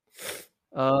है।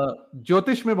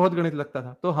 ज्योतिष में बहुत गणित लगता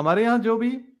था, तो हमारे यहां जो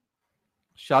भी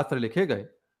शास्त्र लिखे गए,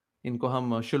 इनको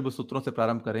हम शुल्ब सूत्रों से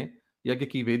प्रारंभ करें। यज्ञ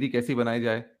की वेदी कैसी बनाई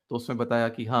जाए, तो उसमें बताया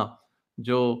कि हाँ,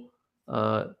 जो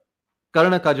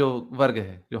कर्ण का जो वर्ग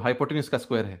है, जो हाइपोटेन्यूज का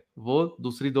स्क्वायर है, वो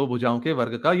दूसरी 2 भुजाओं के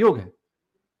वर्ग का योग है,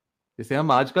 जिसे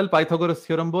हम आजकल पाइथागोरस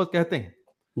थ्योरम बोध कहते हैं।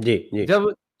 जी जी।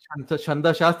 जब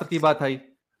छंद शास्त्र की बात आई,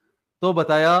 तो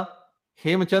बताया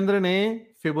हेमचंद्र ने,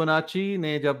 फिबोनाची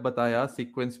ने जब बताया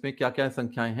सीक्वेंस में क्या क्या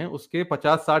संख्याएं हैं, उसके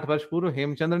 50-60 वर्ष पूर्व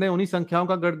हेमचंद्र ने उन्हीं संख्याओं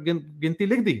का गिनती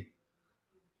लिख दी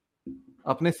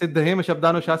अपने सिद्ध हेम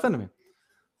शब्दानुशासन में।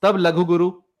 तब लघु गुरु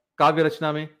काव्य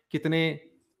रचना में कितने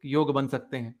योग बन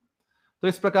सकते हैं। तो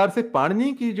इस प्रकार से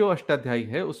पाणिनि की जो अष्टाध्यायी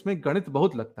है, उसमें गणित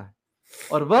बहुत लगता है,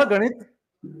 और वह गणित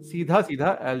सीधा सीधा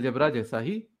अलजेब्रा जैसा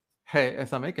ही है,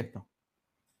 ऐसा मैं कहता हूं।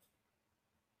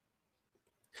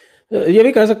 ये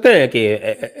भी कह सकते हैं कि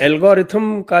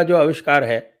एल्गोरिथम का जो आविष्कार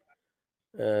है,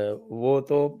 वो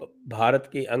तो भारत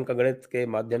की अंकगणित के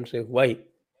माध्यम से हुआ ही,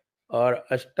 और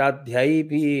अष्टाध्यायी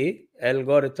भी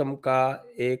एल्गोरिथम का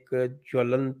एक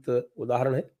ज्वलंत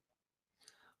उदाहरण है।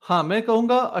 हाँ, मैं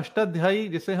कहूंगा अष्टाध्यायी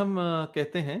जिसे हम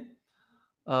कहते हैं,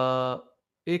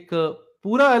 एक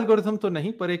पूरा एल्गोरिथम तो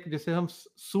नहीं, पर एक जिसे हम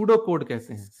सूडो कोड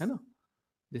कहते हैं, है ना,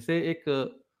 जिसे एक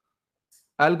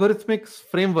एल्गोरिथमिक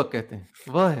फ्रेमवर्क कहते हैं,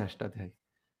 वह है अष्टाध्यायी।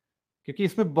 क्योंकि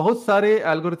इसमें बहुत सारे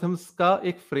एल्गोरिथम्स का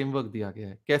एक फ्रेमवर्क दिया गया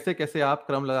है, कैसे कैसे आप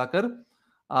क्रम लगाकर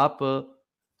आप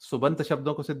सुबंत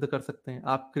शब्दों को सिद्ध कर सकते हैं,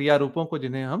 आप क्रिया रूपों को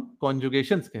जिन्हें हम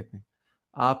कॉन्जुगेशंस कहते हैं,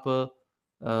 आप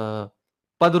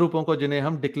पद रूपों को जिन्हें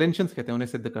हम डिक्लेंशंस कहते हैं, उन्हें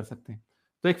सिद्ध कर सकते हैं।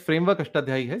 तो एक फ्रेमवर्क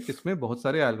अष्टाध्यायी है जिसमें बहुत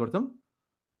सारे एल्गोरिथम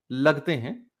लगते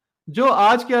हैं, जो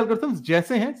आज के एल्गोरिथम्स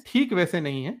जैसे हैं ठीक वैसे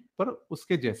नहीं है, पर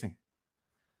उसके जैसे हैं।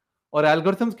 और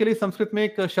एल्गोरिथम्स के लिए संस्कृत में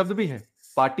एक शब्द भी है,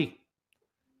 पाटी।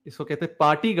 इसको कहते हैं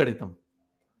पाटी गणितम।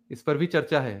 इस पर भी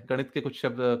चर्चा है, गणित के कुछ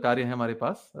शब्द कार्य हैं हमारे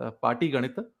पास, पाटी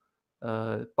गणित।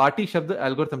 पाटी शब्द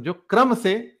एल्गोरिथम, जो क्रम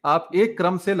से आप एक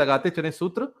क्रम से लगाते चले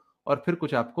सूत्र और फिर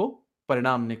कुछ आपको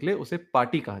परिणाम निकले, उसे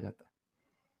पाटी कहा जाता है।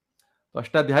 तो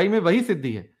अष्टाध्यायी में वही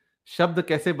सिद्धि है, शब्द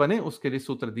कैसे बने उसके लिए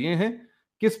सूत्र दिए हैं,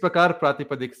 किस प्रकार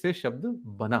प्रातिपदिक से शब्द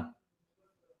बना।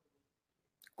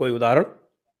 कोई उदाहरण?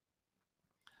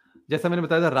 जैसा मैंने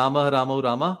बताया था, रामः रामौ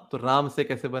रामा, तो राम से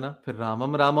कैसे बना, फिर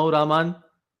रामम रामौ रामान,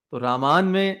 तो रामान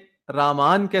में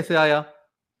रामान कैसे आया,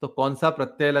 तो कौन सा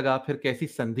प्रत्यय लगा, फिर कैसी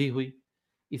संधि हुई।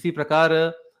 इसी प्रकार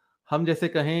हम जैसे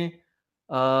कहें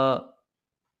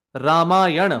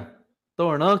रामायण,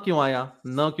 तो न क्यों आया,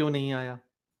 न क्यों नहीं आया,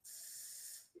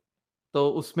 तो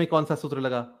उसमें कौन सा सूत्र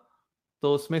लगा।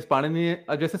 तो उसमें पाणिनि,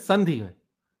 जैसे संधि है,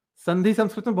 संधि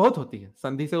संस्कृत में बहुत होती है,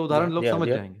 संधि से उदाहरण लोग समझ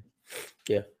जाएंगे।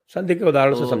 क्या संधि के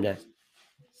उदाहरण से तो समझाएं।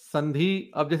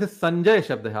 संधि, अब जैसे संजय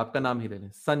शब्द है, आपका नाम ही ले लें,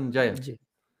 संजय, जी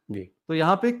जी। तो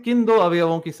यहां पे किन 2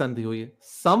 अवयवों की संधि हुई है,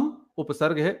 सम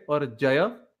उपसर्ग है और जय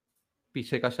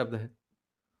पीछे का शब्द है,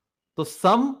 तो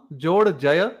सम जोड़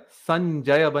जय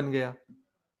संजय बन गया।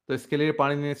 तो इसके लिए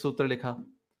पाणिनि ने सूत्र लिखा।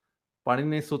 पाणिनि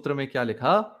ने सूत्र में क्या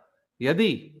लिखा,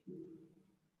 यदि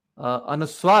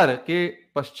अनुस्वार के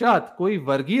पश्चात कोई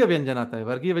वर्गीय व्यंजन आता है,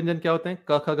 वर्गीय व्यंजन क्या होते हैं,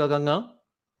 क ख ग घ ङ,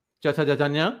 च छ ज झ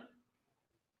ञ,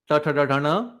 ट ठ ड ढ ण,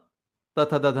 त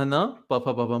थ द ध न, प फ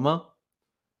ब भ म,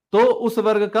 तो उस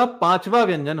वर्ग का 5वां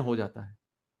व्यंजन हो जाता है।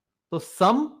 तो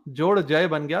सम जोड़ जय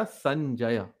बन गया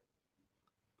संजय।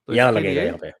 तो यहां इसके लगेगा, लिए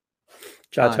यहाँ पे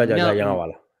चाचा जाजा यहाँ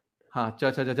वाला। हाँ, च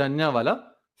छ ज झ ञ वाला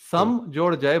सम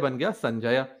जोड़ जय बन गया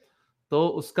संजय। तो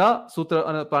उसका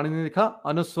सूत्र पाणिनि ने लिखा,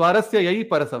 अनुस्वारस्य यही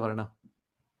परसवर्ण।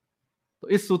 तो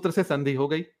इस सूत्र से संधि हो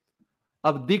गई।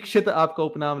 अब दीक्षित आपका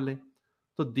उपनाम ले,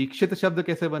 तो दीक्षित शब्द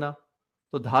कैसे बना,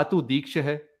 तो धातु दीक्ष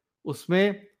है,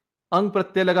 उसमें अंग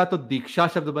प्रत्यय लगा तो दीक्षा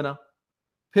शब्द बना।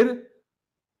 फिर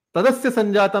तदस्य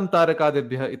संजातम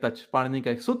तारकादिभ्य इतच, पाणिनि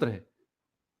का एक सूत्र है,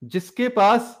 जिसके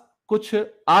पास कुछ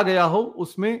आ गया हो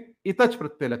उसमें इतच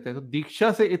प्रत्यय लगते हैं, तो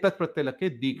दीक्षा से इतच प्रत्यय लग के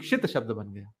दीक्षित शब्द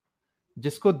बन गया।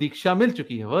 जिसको दीक्षा मिल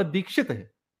चुकी है वह दीक्षित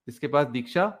है, जिसके पास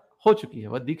दीक्षा हो चुकी है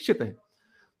वह दीक्षित है।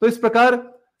 तो इस प्रकार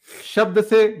शब्द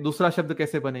से दूसरा शब्द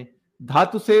कैसे बने,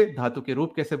 धातु से धातु के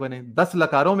रूप कैसे बने, 10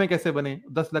 लकारों में कैसे बने,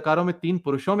 10 लकारों में 3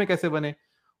 पुरुषों में कैसे बने,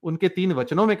 उनके 3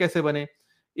 वचनों में कैसे बने,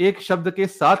 एक शब्द के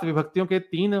 7 विभक्तियों के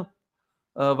 3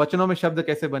 वचनों में शब्द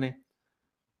कैसे बने,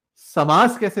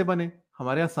 समास कैसे बने।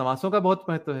 हमारे यहाँ समासों का बहुत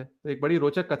महत्व है। तो एक बड़ी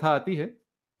रोचक कथा आती है,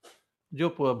 जो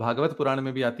भागवत पुराण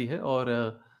में भी आती है और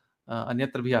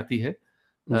अन्यत्र भी आती है।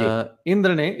 जी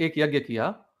इंद्र ने एक यज्ञ किया,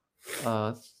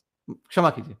 क्षमा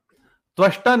कीजिए,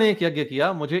 त्वष्टा ने एक यज्ञ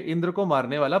किया, मुझे इंद्र को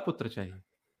मारने वाला पुत्र चाहिए।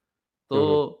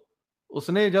 तो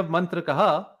उसने जब मंत्र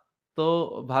कहा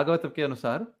तो भागवत के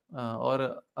अनुसार और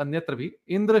अन्यत्र भी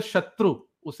इंद्र शत्रु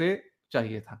उसे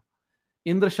चाहिए था।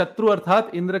 इंद्र शत्रु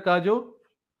अर्थात इंद्र का जो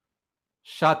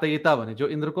शातयिता बने, जो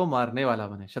इंद्र को मारने वाला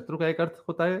बने। शत्रु का एक अर्थ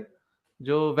होता है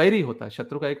जो वैरी होता है,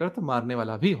 शत्रु का एक अर्थ मारने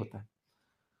वाला भी होता है।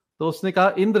 तो उसने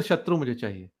कहा इंद्र शत्रु मुझे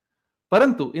चाहिए।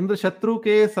 परंतु इंद्र शत्रु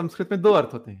के संस्कृत में दो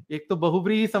अर्थ होते हैं। एक तो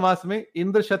बहुव्रीहि समास में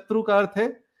इंद्र शत्रु का अर्थ है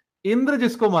इंद्र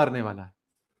जिसको मारने वाला है,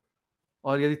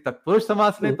 और यदि तत्पुरुष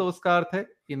समास में तो उसका अर्थ है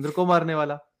इंद्र को मारने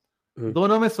वाला।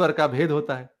 दोनों में स्वर का भेद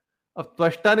होता है। अब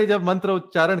त्वष्टा ने जब मंत्र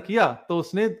उच्चारण किया तो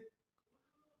उसने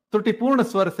त्रुटिपूर्ण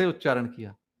स्वर से उच्चारण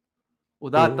किया,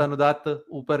 उदात्त अनुदात्त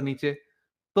ऊपर नीचे,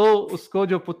 तो उसको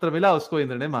जो पुत्र मिला उसको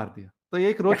इंद्र ने मार दिया। तो ये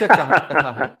एक रोचक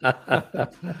कथा है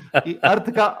कि अर्थ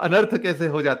का अनर्थ कैसे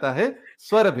हो जाता है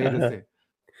स्वर भेद से।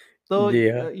 तो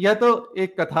यह तो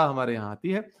एक कथा हमारे यहाँ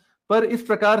आती है। पर इस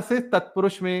प्रकार से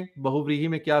तत्पुरुष में बहुव्रीहि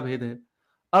में क्या भेद है।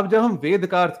 अब जब हम वेद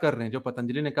का अर्थ कर रहे हैं, जो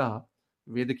पतंजलि ने कहा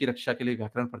वेद की रक्षा के लिए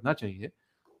व्याकरण पढ़ना चाहिए,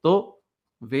 तो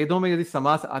वेदों में यदि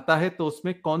समास आता है तो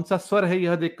उसमें कौन सा स्वर है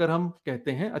यह देखकर हम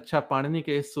कहते हैं अच्छा पाणिनि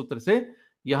के इस सूत्र से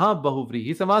यहां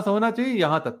बहुव्रीहि समास होना चाहिए,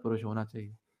 यहां तत्पुरुष होना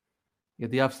चाहिए।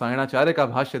 यदि आप सायणाचार्य का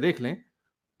भाष्य देख लें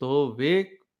तो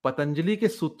वे पतंजलि के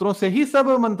सूत्रों से ही सब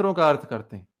मंत्रों का अर्थ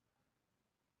करते हैं।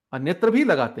 अन्यत्र भी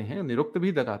लगाते हैं, निरुक्त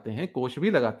भी लगाते हैं, कोश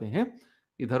भी लगाते हैं,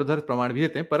 इधर उधर प्रमाण भी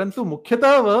देते हैं, परंतु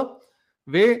मुख्यतः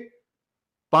वे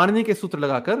पाणिनि के सूत्र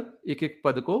लगाकर एक एक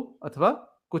पद को अथवा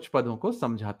कुछ पदों को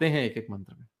समझाते हैं एक एक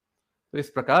मंत्र में। तो इस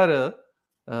प्रकार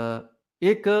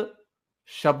एक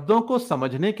शब्दों को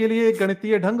समझने के लिए एक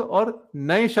गणितीय ढंग और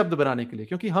नए शब्द बनाने के लिए,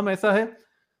 क्योंकि हम ऐसा है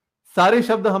सारे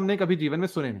शब्द हमने कभी जीवन में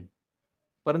सुने नहीं,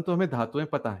 परंतु हमें धातुएं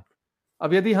पता है।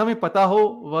 अब यदि हमें पता हो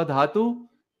वह धातु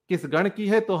किस गण की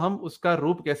है तो हम उसका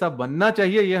रूप कैसा बनना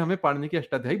चाहिए यह हमें पाणिनि की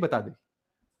अष्टाध्यायी बता देगी।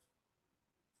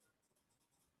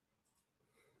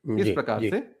 इस प्रकार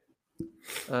से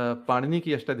पाणिनि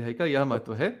की अष्टाध्यायी का यह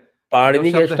महत्व है।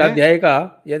 पाणिनि की अष्टाध्यायी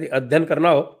का यदि अध्ययन करना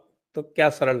हो तो क्या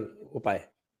सरल उपाय?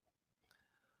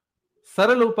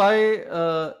 सरल उपाय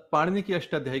पाणिनि की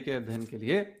अष्टाध्यायी के अध्ययन के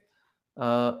लिए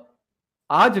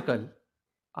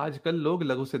आजकल लोग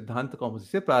लघु सिद्धांत कौमुदी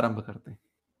से प्रारंभ करते हैं।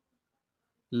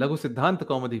 लघु सिद्धांत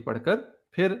कौमुदी पढ़कर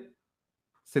फिर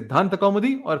सिद्धांत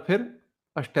कौमुदी और फिर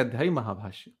अष्टाध्यायी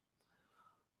महाभाष्य।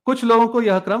 कुछ लोगों को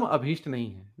यह क्रम अभीष्ट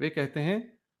नहीं है। वे कहते हैं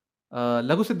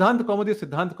लघु सिद्धांत कौमुदी,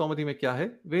 सिद्धांत कौमुदी में क्या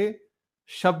है, वे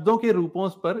शब्दों के रूपों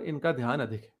पर इनका ध्यान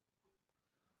अधिक है।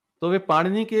 तो वे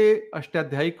पाणिनि के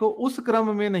अष्टाध्यायी को उस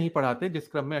क्रम में नहीं पढ़ाते जिस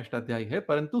क्रम में अष्टाध्यायी है,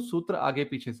 परंतु सूत्र आगे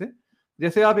पीछे से,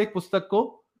 जैसे आप एक पुस्तक को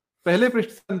पहले पृष्ठ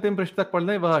से अंतिम पृष्ठ तक पढ़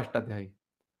लें वह अष्टाध्यायी।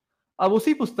 अब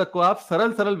उसी पुस्तक को आप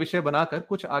सरल सरल विषय बनाकर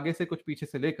कुछ आगे से कुछ पीछे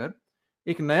से लेकर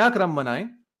एक नया क्रम बनाएं,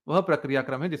 वह प्रक्रिया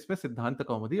क्रम है जिसमें सिद्धांत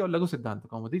कौमुदी और लघु सिद्धांत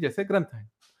कौमुदी जैसे ग्रंथ हैं।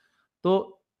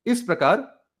 तो इस प्रकार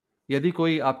यदि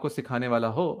कोई आपको सिखाने वाला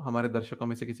हो, हमारे दर्शकों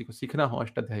में से किसी को सीखना हो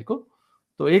अष्टाध्यायी को,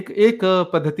 तो एक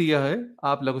पद्धति यह है,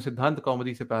 आप लघु सिद्धांत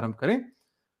कौमुदी से प्रारंभ करें।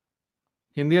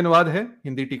 हिंदी अनुवाद है,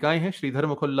 हिंदी टीकाएं हैं, श्रीधर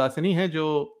मुखोल्लासिनी है जो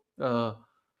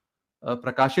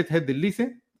प्रकाशित है दिल्ली से,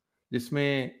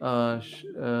 जिसमें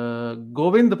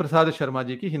गोविंद प्रसाद शर्मा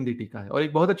जी की हिंदी टीका है, और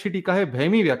एक बहुत अच्छी टीका है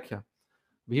भैमी व्याख्या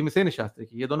भीमसेन शास्त्री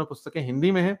की। ये दोनों पुस्तकें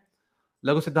हिंदी में हैं।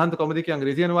 लघु सिद्धांत कौमुदी के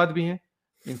अंग्रेजी अनुवाद भी हैं,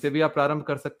 इनसे भी आप प्रारंभ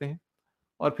कर सकते हैं।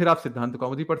 और फिर आप सिद्धांत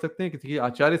कौमुदी पढ़ सकते हैं, किसी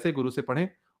आचार्य से, गुरु से पढ़ें।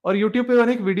 और यूट्यूब पे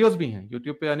अनेक वीडियोस भी हैं,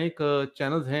 यूट्यूब पे अनेक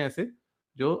चैनल्स हैं ऐसे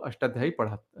जो अष्टाध्यायी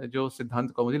पढ़ाते, जो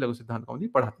सिद्धांत कौमुदी, लघु सिद्धांत कौमुदी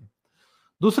पढ़ाते हैं।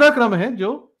 दूसरा क्रम है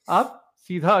जो आप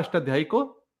सीधा अष्टाध्यायी को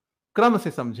क्रम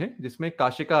से समझें, जिसमें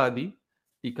काशिका आदि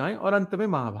टीकाएं और अंत में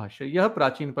महाभाष्य। यह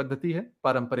प्राचीन पद्धति है,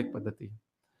 पारंपरिक पद्धति है।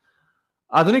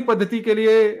 आधुनिक पद्धति के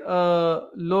लिए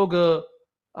लोग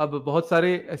अब बहुत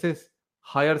सारे ऐसे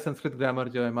हायर संस्कृत ग्रामर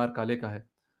जो एम.आर. काले का है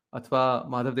अथवा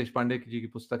माधव देशपांडे जी की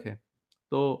पुस्तक है,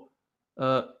 तो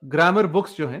ग्रामर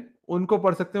बुक्स जो हैं उनको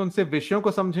पढ़ सकते हैं, उनसे विषयों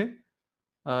को समझें।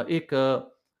 एक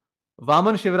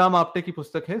वामन शिवराम आप्टे की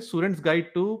पुस्तक है students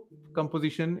guide to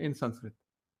composition in Sanskrit.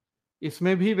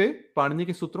 इसमें भी वे पाणिनि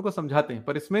के सूत्रों को समझाते हैं,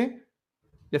 पर इसमें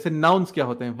जैसे नाउन्स क्या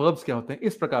होते हैं, वर्ब्स क्या होते हैं,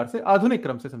 इस प्रकार से आधुनिक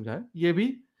क्रम से समझाया, ये भी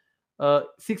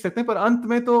सीख सकते हैं। पर अंत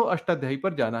में तो अष्टाध्यायी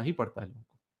पर जाना ही पड़ता है लोगों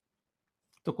को।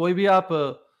 तो कोई भी आप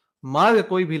मार्ग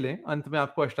कोई भी लें, अंत में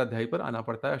आपको अष्टाध्यायी पर आना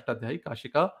पड़ता है, अष्टाध्यायी,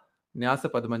 काशिका, न्यास,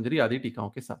 पदमंजरी आदि टीकाओं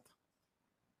के साथ।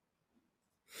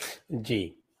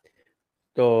 जी,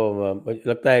 तो मुझे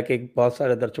लगता है कि बहुत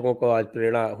सारे दर्शकों को आज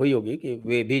प्रेरणा हुई होगी कि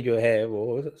वे भी जो है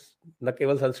वो न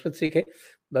केवल संस्कृत सीखें,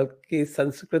 बल्कि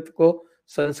संस्कृत को,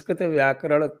 संस्कृत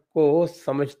व्याकरण को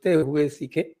समझते हुए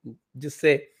सीखें,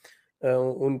 जिससे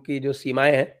उनकी जो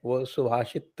सीमाएं हैं वो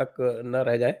सुभाषित तक न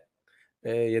रह जाए।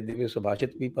 यद्यपि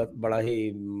सुभाषित भी बड़ा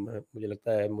ही मुझे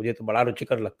लगता है, मुझे तो बड़ा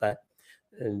रुचिकर लगता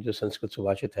है जो संस्कृत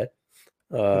सुभाषित है,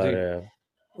 और जी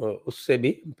उससे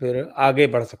भी फिर आगे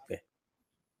बढ़ सकते हैं।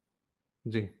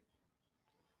 जी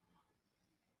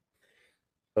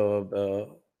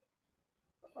तो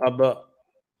अब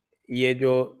ये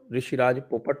जो ऋषिराज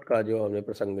पोपट का जो हमने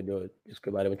प्रसंग जो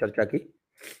इसके बारे में चर्चा की,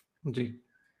 जी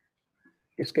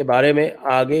इसके बारे में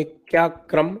आगे क्या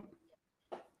क्रम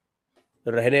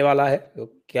रहने वाला है, तो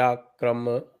क्या क्रम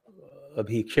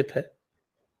अभीक्षित है,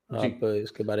 जी। आप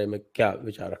इसके बारे में क्या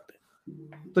विचार रखते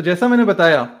हैं? तो जैसा मैंने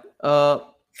बताया,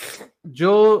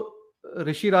 जो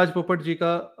ऋषि राज पोपट जी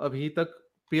का अभी तक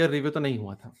पीयर रिव्यू तो नहीं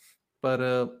हुआ था, पर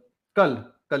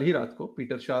कल ही रात को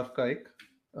पीटर शार्फ का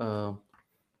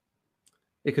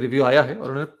एक रिव्यू आया है और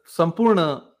उन्होंने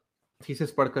संपूर्ण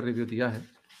थीसिस पढ़कर रिव्यू दिया है।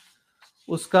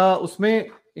 उसमें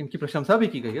इनकी प्रशंसा भी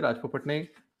की गई है। राज पोपट ने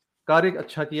कार्य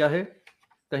अच्छा किया है।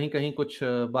 कहीं कहीं कुछ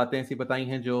बातें ऐसी बताई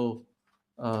हैं जो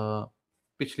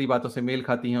पिछली बातों से मेल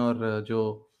खाती हैं, और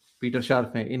जो पीटर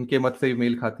शार्फ हैं इनके मत से भी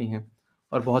मेल खाती हैं,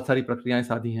 और बहुत सारी प्रक्रियाएं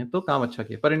साधी हैं, तो काम अच्छा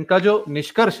किया। पर इनका जो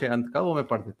निष्कर्ष है अंत का, वो मैं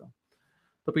पढ़ देता हूं।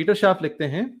 तो पीटर शार्फ लिखते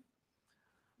हैं,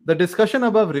 The discussion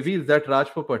above reveals that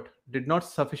Rajpopat did not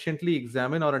sufficiently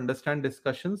examine or understand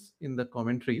discussions in the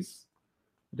commentaries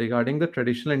regarding the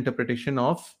traditional interpretation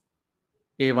of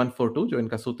A142, जो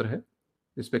इनका सूत्र है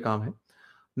जिस पे काम है,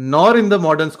 nor in the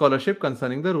modern scholarship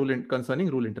concerning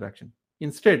rule interaction.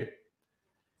 Instead,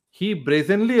 he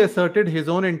brazenly asserted his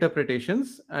own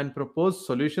interpretations and proposed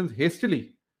solutions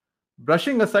hastily,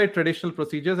 brushing aside traditional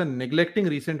procedures and neglecting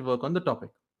recent work on the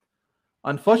topic.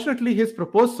 Unfortunately, his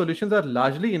proposed solutions are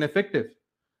largely ineffective,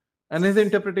 and his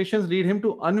interpretations lead him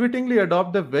to unwittingly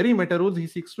adopt the very meta rules he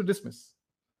seeks to dismiss.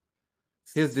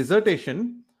 His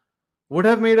dissertation would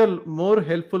have made a more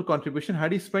helpful contribution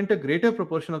had he spent a greater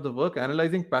proportion of the work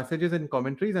analyzing passages in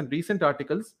commentaries and recent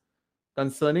articles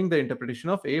concerning the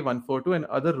interpretation of A142 and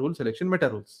other rule selection meta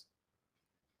rules.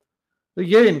 तो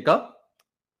ये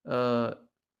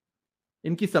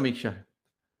इनकी समीक्षा है।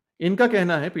 इनका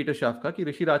कहना है Peter scarf का कि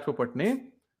ऋषि राजपोपट ने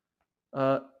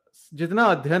जितना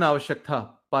अध्ययन आवश्यक था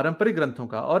पारंपरिक ग्रंथों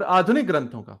का और आधुनिक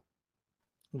ग्रंथों का,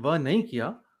 वह नहीं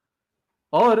किया,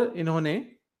 और इन्होंने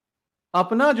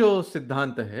अपना जो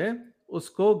सिद्धांत है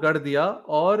उसको गढ़ दिया,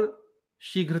 और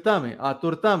शीघ्रता में,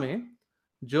 आतुरता में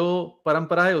जो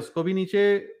परंपरा है उसको भी नीचे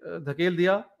धकेल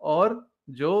दिया, और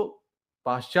जो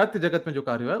पाश्चात्य जगत में जो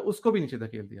कार्य हुआ है उसको भी नीचे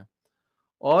धकेल दिया।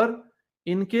 और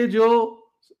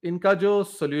इनका जो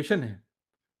सॉल्यूशन है,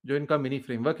 जो इनका मिनी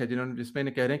फ्रेमवर्क है, जिसमें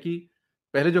इन्हें कह रहे हैं कि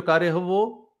पहले जो कार्य हो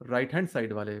वो राइट हैंड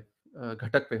साइड वाले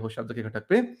घटक पे हो, शब्द के घटक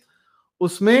पे,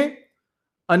 उसमें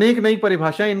अनेक नई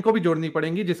परिभाषाएं इनको भी जोड़नी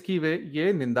पड़ेंगी जिसकी वे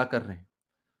ये निंदा कर रहे हैं।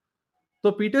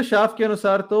 तो पीटर शार्फ के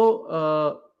अनुसार तो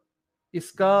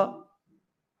इसका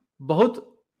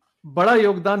बहुत बड़ा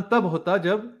योगदान तब होता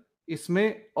जब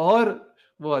इसमें और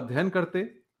वो अध्ययन करते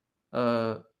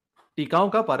टीकाओं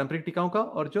का, पारंपरिक टीकाओं का,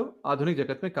 और जो आधुनिक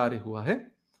जगत में कार्य हुआ है।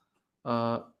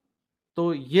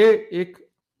 तो ये एक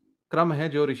क्रम है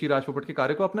जो ऋषि राजपोपट के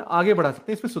कार्य को अपने आगे बढ़ा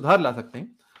सकते हैं, इसमें सुधार ला सकते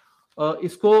हैं।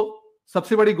 इसको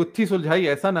सबसे बड़ी गुत्थी सुलझाई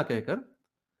ऐसा ना कहकर,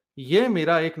 ये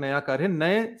मेरा एक नया कार्य है,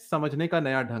 नए समझने का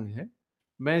नया ढंग है,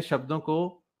 मैं शब्दों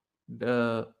को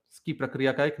की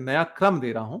प्रक्रिया का एक नया क्रम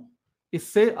दे रहा हूं,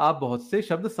 इससे आप बहुत से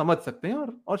शब्द समझ सकते हैं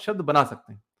और शब्द बना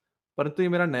सकते हैं। परंतु ये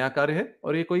मेरा नया कार्य है,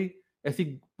 और ये कोई ऐसी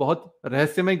बहुत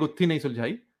रहस्यमय गुत्थी नहीं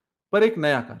सुलझाई, पर एक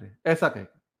नया कार्य है, ऐसा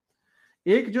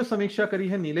कहकर। एक जो समीक्षा करी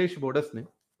है नीलेश बोडस ने,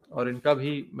 और इनका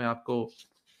भी मैं आपको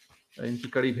इनकी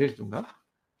कड़ी भेज दूंगा,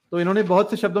 तो इन्होंने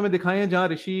बहुत से शब्दों में दिखाए हैं जहां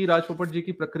ऋषि राजपोपट जी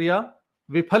की प्रक्रिया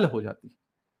विफल हो जाती।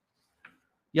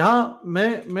 यहां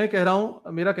मैं कह रहा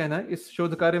हूं, मेरा कहना है, इस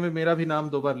शोध कार्य में मेरा भी नाम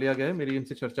 2 बार लिया गया है, मेरी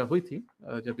इनसे चर्चा हुई थी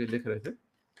जब ये लिख रहे थे।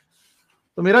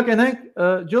 तो मेरा कहना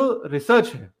है जो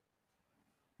रिसर्च है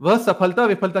वह सफलता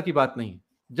विफलता की बात नहीं है।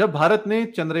 जब भारत ने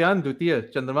चंद्रयान 2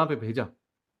 चंद्रमा पे भेजा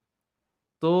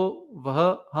तो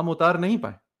वह हम उतार नहीं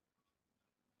पाए,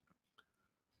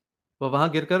 वह वहां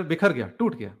गिरकर बिखर गया,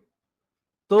 टूट गया।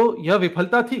 तो यह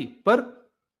विफलता थी, पर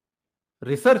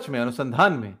रिसर्च में,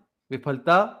 अनुसंधान में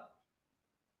विफलता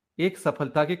एक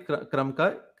सफलता के क्रम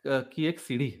की एक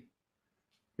सीढ़ी है।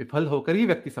 विफल होकर ही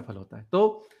व्यक्ति सफल होता है।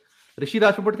 तो ऋषि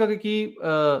राजपोपट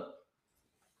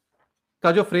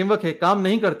का जो फ्रेमवर्क है काम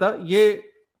नहीं करता, ये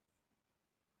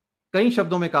कई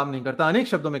शब्दों में काम नहीं करता, अनेक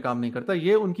शब्दों में काम नहीं करता,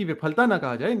 ये उनकी विफलता ना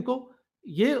कहा जाए इनको,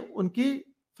 ये उनकी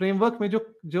फ्रेमवर्क में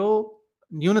जो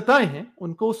न्यूनताएं हैं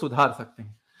उनको सुधार सकते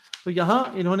हैं। तो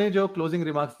यहां इन्होंने जो क्लोजिंग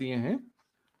रिमार्क्स दिए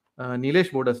हैं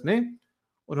नीलेश बोडस ने,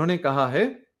 उन्होंने कहा है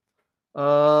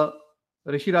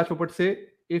ऋषि राजपोपट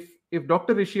से, if if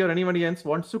Dr. Rishi or anybody else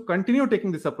wants to continue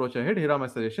taking this approach ahead, here are my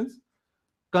suggestions.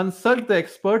 Consult the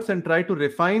experts and try to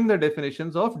refine the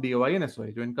definitions of DOI and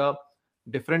SOI, जो इनका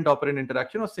different operand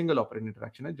interaction और single operand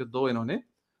interaction है, जो दो इन्होंने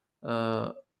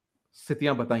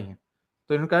स्थितियां बताई हैं।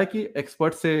 तो इन्होंने कहा है कि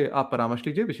एक्सपर्ट से आप परामर्श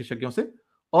लीजिए, विशेषज्ञों से,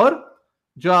 और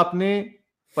जो आपने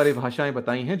परिभाषाएं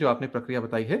बताई हैं, जो आपने प्रक्रिया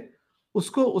बताई है,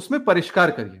 उसको उसमें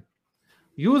परिष्कार करिए।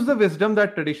 use the wisdom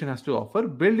that tradition has to offer,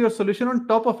 build your solution on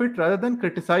top of it rather than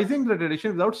criticizing the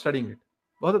tradition without studying it।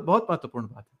 बहुत बहुत महत्वपूर्ण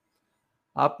बात है।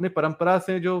 आपने परंपरा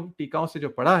से जो टीकाओं से जो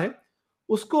पढ़ा है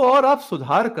उसको और आप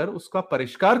सुधार कर, उसका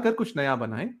परिष्कार कर कुछ नया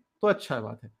बनाएं तो अच्छा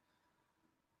बात है।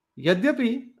 यद्यपि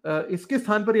इसके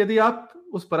स्थान पर यदि आप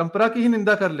उस परंपरा की ही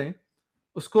निंदा कर लें,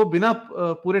 उसको बिना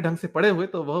पूरे ढंग से पढ़े हुए,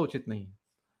 तो वह उचित नहीं है।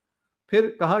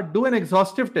 फिर कहा do an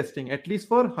exhaustive testing at least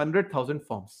for 100,000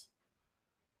 forms.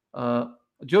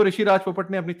 जो ऋषि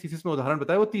राजपोपट ने अपनी थीसिस में उदाहरण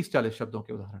बताया वो 30-40 शब्दों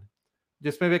के उदाहरण,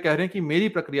 जिसमें वे कह रहे हैं कि मेरी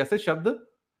प्रक्रिया से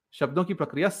शब्दों की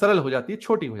प्रक्रिया सरल हो जाती है,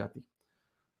 छोटी हो जाती है।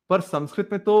 पर संस्कृत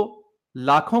में तो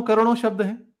लाखों करोड़ों शब्द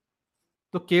हैं,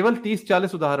 तो केवल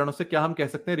 30-40 उदाहरणों से क्या हम कह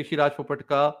सकते हैं ऋषि राजपोपट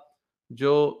का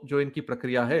जो इनकी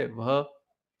प्रक्रिया है वह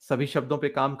सभी शब्दों पे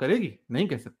काम करेगी? नहीं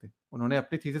कह सकते। उन्होंने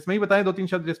अपनी थीसिस में ही बताए 2-3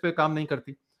 शब्द जिस पे काम नहीं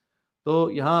करती। तो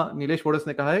यहां नीलेश वोडस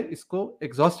ने कहा है इसको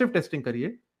एग्जॉस्टिव टेस्टिंग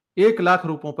करिए 1 लाख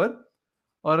रूपों पर।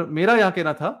 और मेरा यहां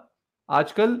कहना था,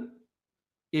 आजकल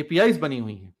एपीआईज बनी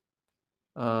हुई हैं।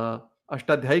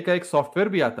 अष्टाध्यायी का एक सॉफ्टवेयर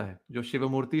भी आता है, जो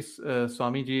शिवमूर्ति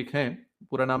स्वामी जी एक हैं,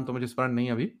 पूरा नाम तो मुझे स्मरण नहीं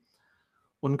अभी,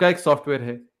 उनका एक सॉफ्टवेयर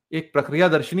है। एक प्रक्रिया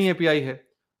दर्शनी एपीआई है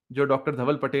जो डॉक्टर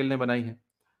धवल पटेल ने बनाई है।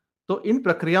 तो इन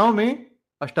प्रक्रियाओं में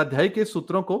अष्टाध्यायी के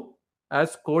सूत्रों को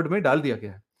एज कोड में डाल दिया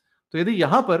गया है। तो यदि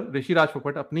यहां पर ऋषि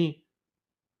राजपोपट अपनी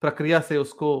प्रक्रिया से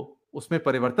उसमें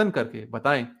परिवर्तन करके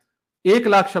बताएं, 1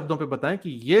 लाख शब्दों पे बताएं कि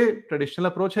ये ट्रेडिशनल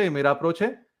अप्रोच है, ये मेरा अप्रोच है,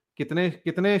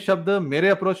 कितने शब्द मेरे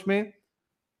अप्रोच में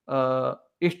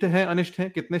इष्ट हैं, अनिष्ट हैं,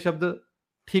 कितने शब्द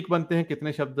ठीक बनते हैं,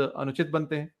 कितने शब्द अनुचित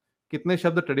बनते हैं, कितने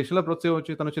शब्द ट्रेडिशनल अप्रोच से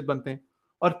उचित अनुचित बनते हैं,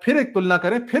 और फिर एक तुलना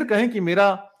करें, फिर कहें कि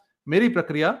मेरी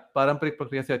प्रक्रिया पारंपरिक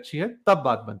प्रक्रिया से अच्छी है, तब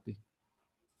बात बनती है।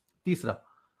 तीसरा,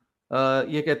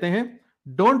 ये कहते हैं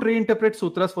don't reinterpret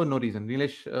sutras for no reason,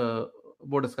 Nilesh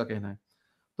Bodas का कहना है।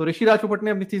 तो ऋषि राजपोपट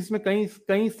ने अपनी थीसिस में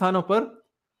कई स्थानों पर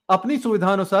अपनी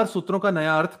सुविधानुसार सूत्रों का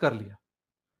नया अर्थ कर लिया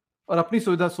और अपनी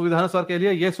सुविधानुसार कह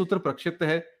लिया यह सूत्र प्रक्षिप्त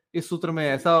है, इस सूत्र में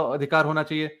ऐसा अधिकार होना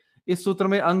चाहिए, इस सूत्र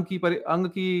में अंग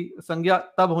की संज्ञा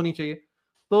तब होनी चाहिए।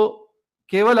 तो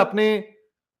केवल अपने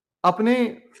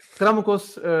क्रम को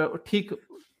ठीक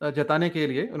जताने के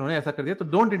लिए उन्होंने ऐसा कर दिया। तो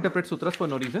don't interpret sutras for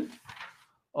no reason.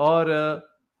 और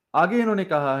आगे इन्होंने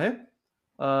कहा है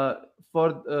for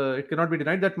it cannot be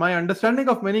denied that my understanding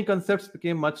of many concepts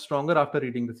became much stronger after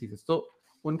reading the thesis। तो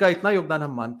उनका इतना योगदान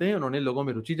हम मानते हैं, उन्होंने लोगों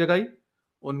में रुचि जगाई,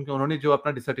 उन्होंने जो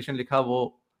अपना डिसर्टेशन लिखा वो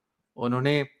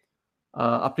उन्होंने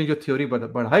अपनी जो थ्योरी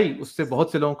बढ़ाई, उससे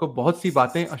बहुत से लोगों को बहुत सी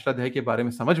बातें अष्टाध्यायी के बारे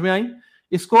में समझ में आई।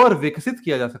 इसको और विकसित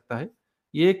किया जा सकता है,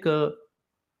 ये एक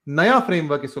नया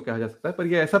फ्रेमवर्क इसको कहा जा सकता है, पर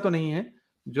ये ऐसा तो नहीं है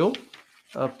जो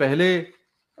पहले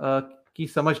की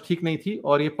समझ ठीक नहीं थी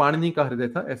और ये पाणिनि का हृदय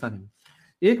था, ऐसा नहीं।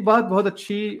 एक बात बहुत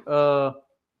अच्छी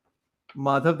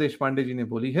माधव देशपांडे जी ने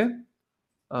बोली है,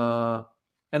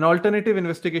 एन ऑल्टरनेटिव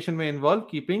इन्वेस्टिगेशन में involve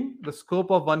keeping the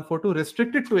scope of 142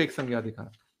 restricted to एक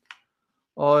संज्ञाधिकार।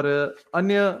 और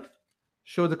अन्य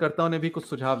शोधकर्ताओं ने भी कुछ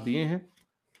सुझाव दिए हैं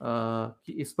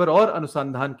कि इस पर और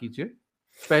अनुसंधान कीजिए,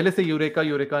 पहले से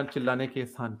यूरेका चिल्लाने के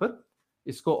स्थान पर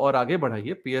इसको और आगे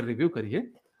बढ़ाइए, पीयर रिव्यू करिए,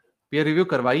 पीयर रिव्यू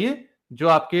करवाइए, जो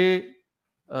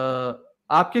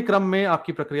आपके क्रम में,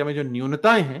 आपकी प्रक्रिया में जो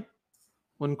न्यूनताएं हैं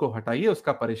उनको हटाइए,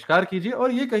 उसका परिष्कार कीजिए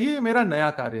और ये कहिए मेरा नया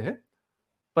कार्य है,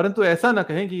 परंतु ऐसा ना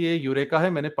कहें कि ये यूरेका है,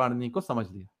 मैंने पाणिनि को समझ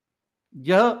लिया।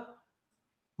 यह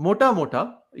मोटा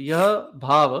यह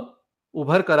भाव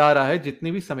उभर कर आ रहा है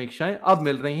जितनी भी समीक्षाएं अब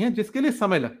मिल रही हैं, जिसके लिए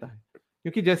समय लगता है,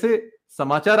 क्योंकि जैसे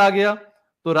समाचार आ गया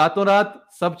तो रातों रात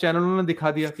सब चैनलों ने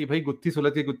दिखा दिया कि भाई गुत्थी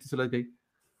सुलझ गई,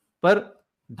 पर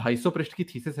 250 पृष्ठ की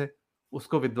थीसिस है,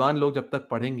 उसको विद्वान लोग जब तक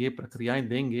पढ़ेंगे, प्रक्रियाएं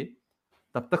देंगे,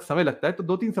 तब तक समय लगता है। तो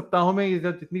 2-3 सप्ताहों में ये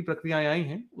जितनी प्रक्रियाएं आई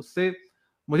हैं, उससे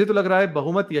मुझे तो लग रहा है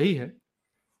बहुमत यही है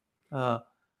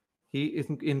कि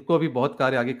इनको अभी बहुत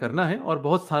कार्य आगे करना है और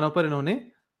बहुत स्थानों पर इन्होंने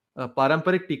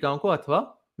पारंपरिक टीकाओं को अथवा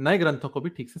नए ग्रंथों को भी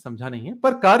ठीक से समझा नहीं है,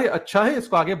 पर कार्य अच्छा है,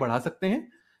 इसको आगे बढ़ा सकते हैं।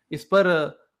 इस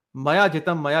पर मया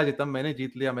जितम मैंने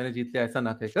जीत लिया ऐसा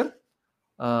ना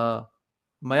कहकर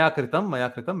मया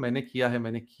कृतम मैंने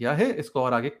किया है, इसको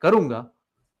और आगे करूंगा,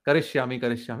 करिष्यामि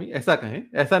ऐसा कहें।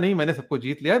 ऐसा नहीं मैंने सबको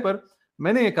जीत लिया है, पर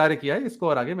मैंने ये कार्य किया है, इसको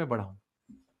और आगे मैं बढ़ाऊं।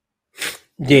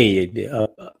 जी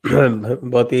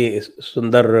बहुत ही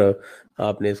सुंदर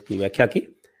आपने इसकी व्याख्या की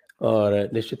और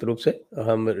निश्चित रूप से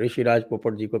हम ऋषि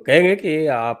राजपोपट जी को कहेंगे कि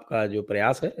आपका जो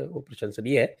प्रयास है वो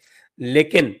प्रशंसनीय है,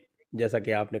 लेकिन जैसा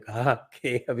कि आपने कहा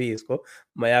कि अभी इसको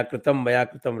मया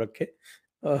कृतम रखे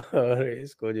और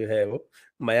इसको जो है वो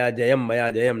मया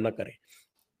जयम न करें।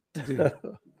 जी।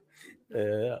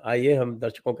 आइए हम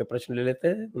दर्शकों के प्रश्न ले लेते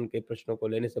हैं। उनके प्रश्नों को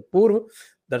लेने से पूर्व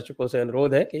दर्शकों से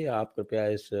अनुरोध है कि आप कृपया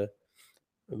इस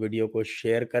वीडियो को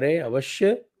शेयर करें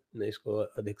अवश्य, इसको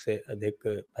अधिक से अधिक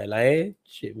फैलाएं।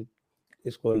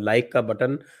 इसको लाइक का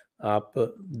बटन आप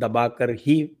दबाकर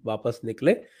ही वापस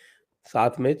निकले।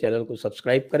 साथ में चैनल को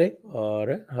सब्सक्राइब करें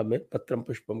और हमें पत्रम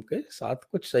पुष्पम के साथ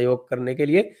कुछ सहयोग करने के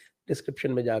लिए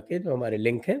डिस्क्रिप्शन में जाके जो हमारे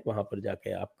लिंक हैं वहां पर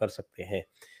जाके आप कर सकते हैं।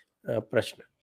 प्रश्न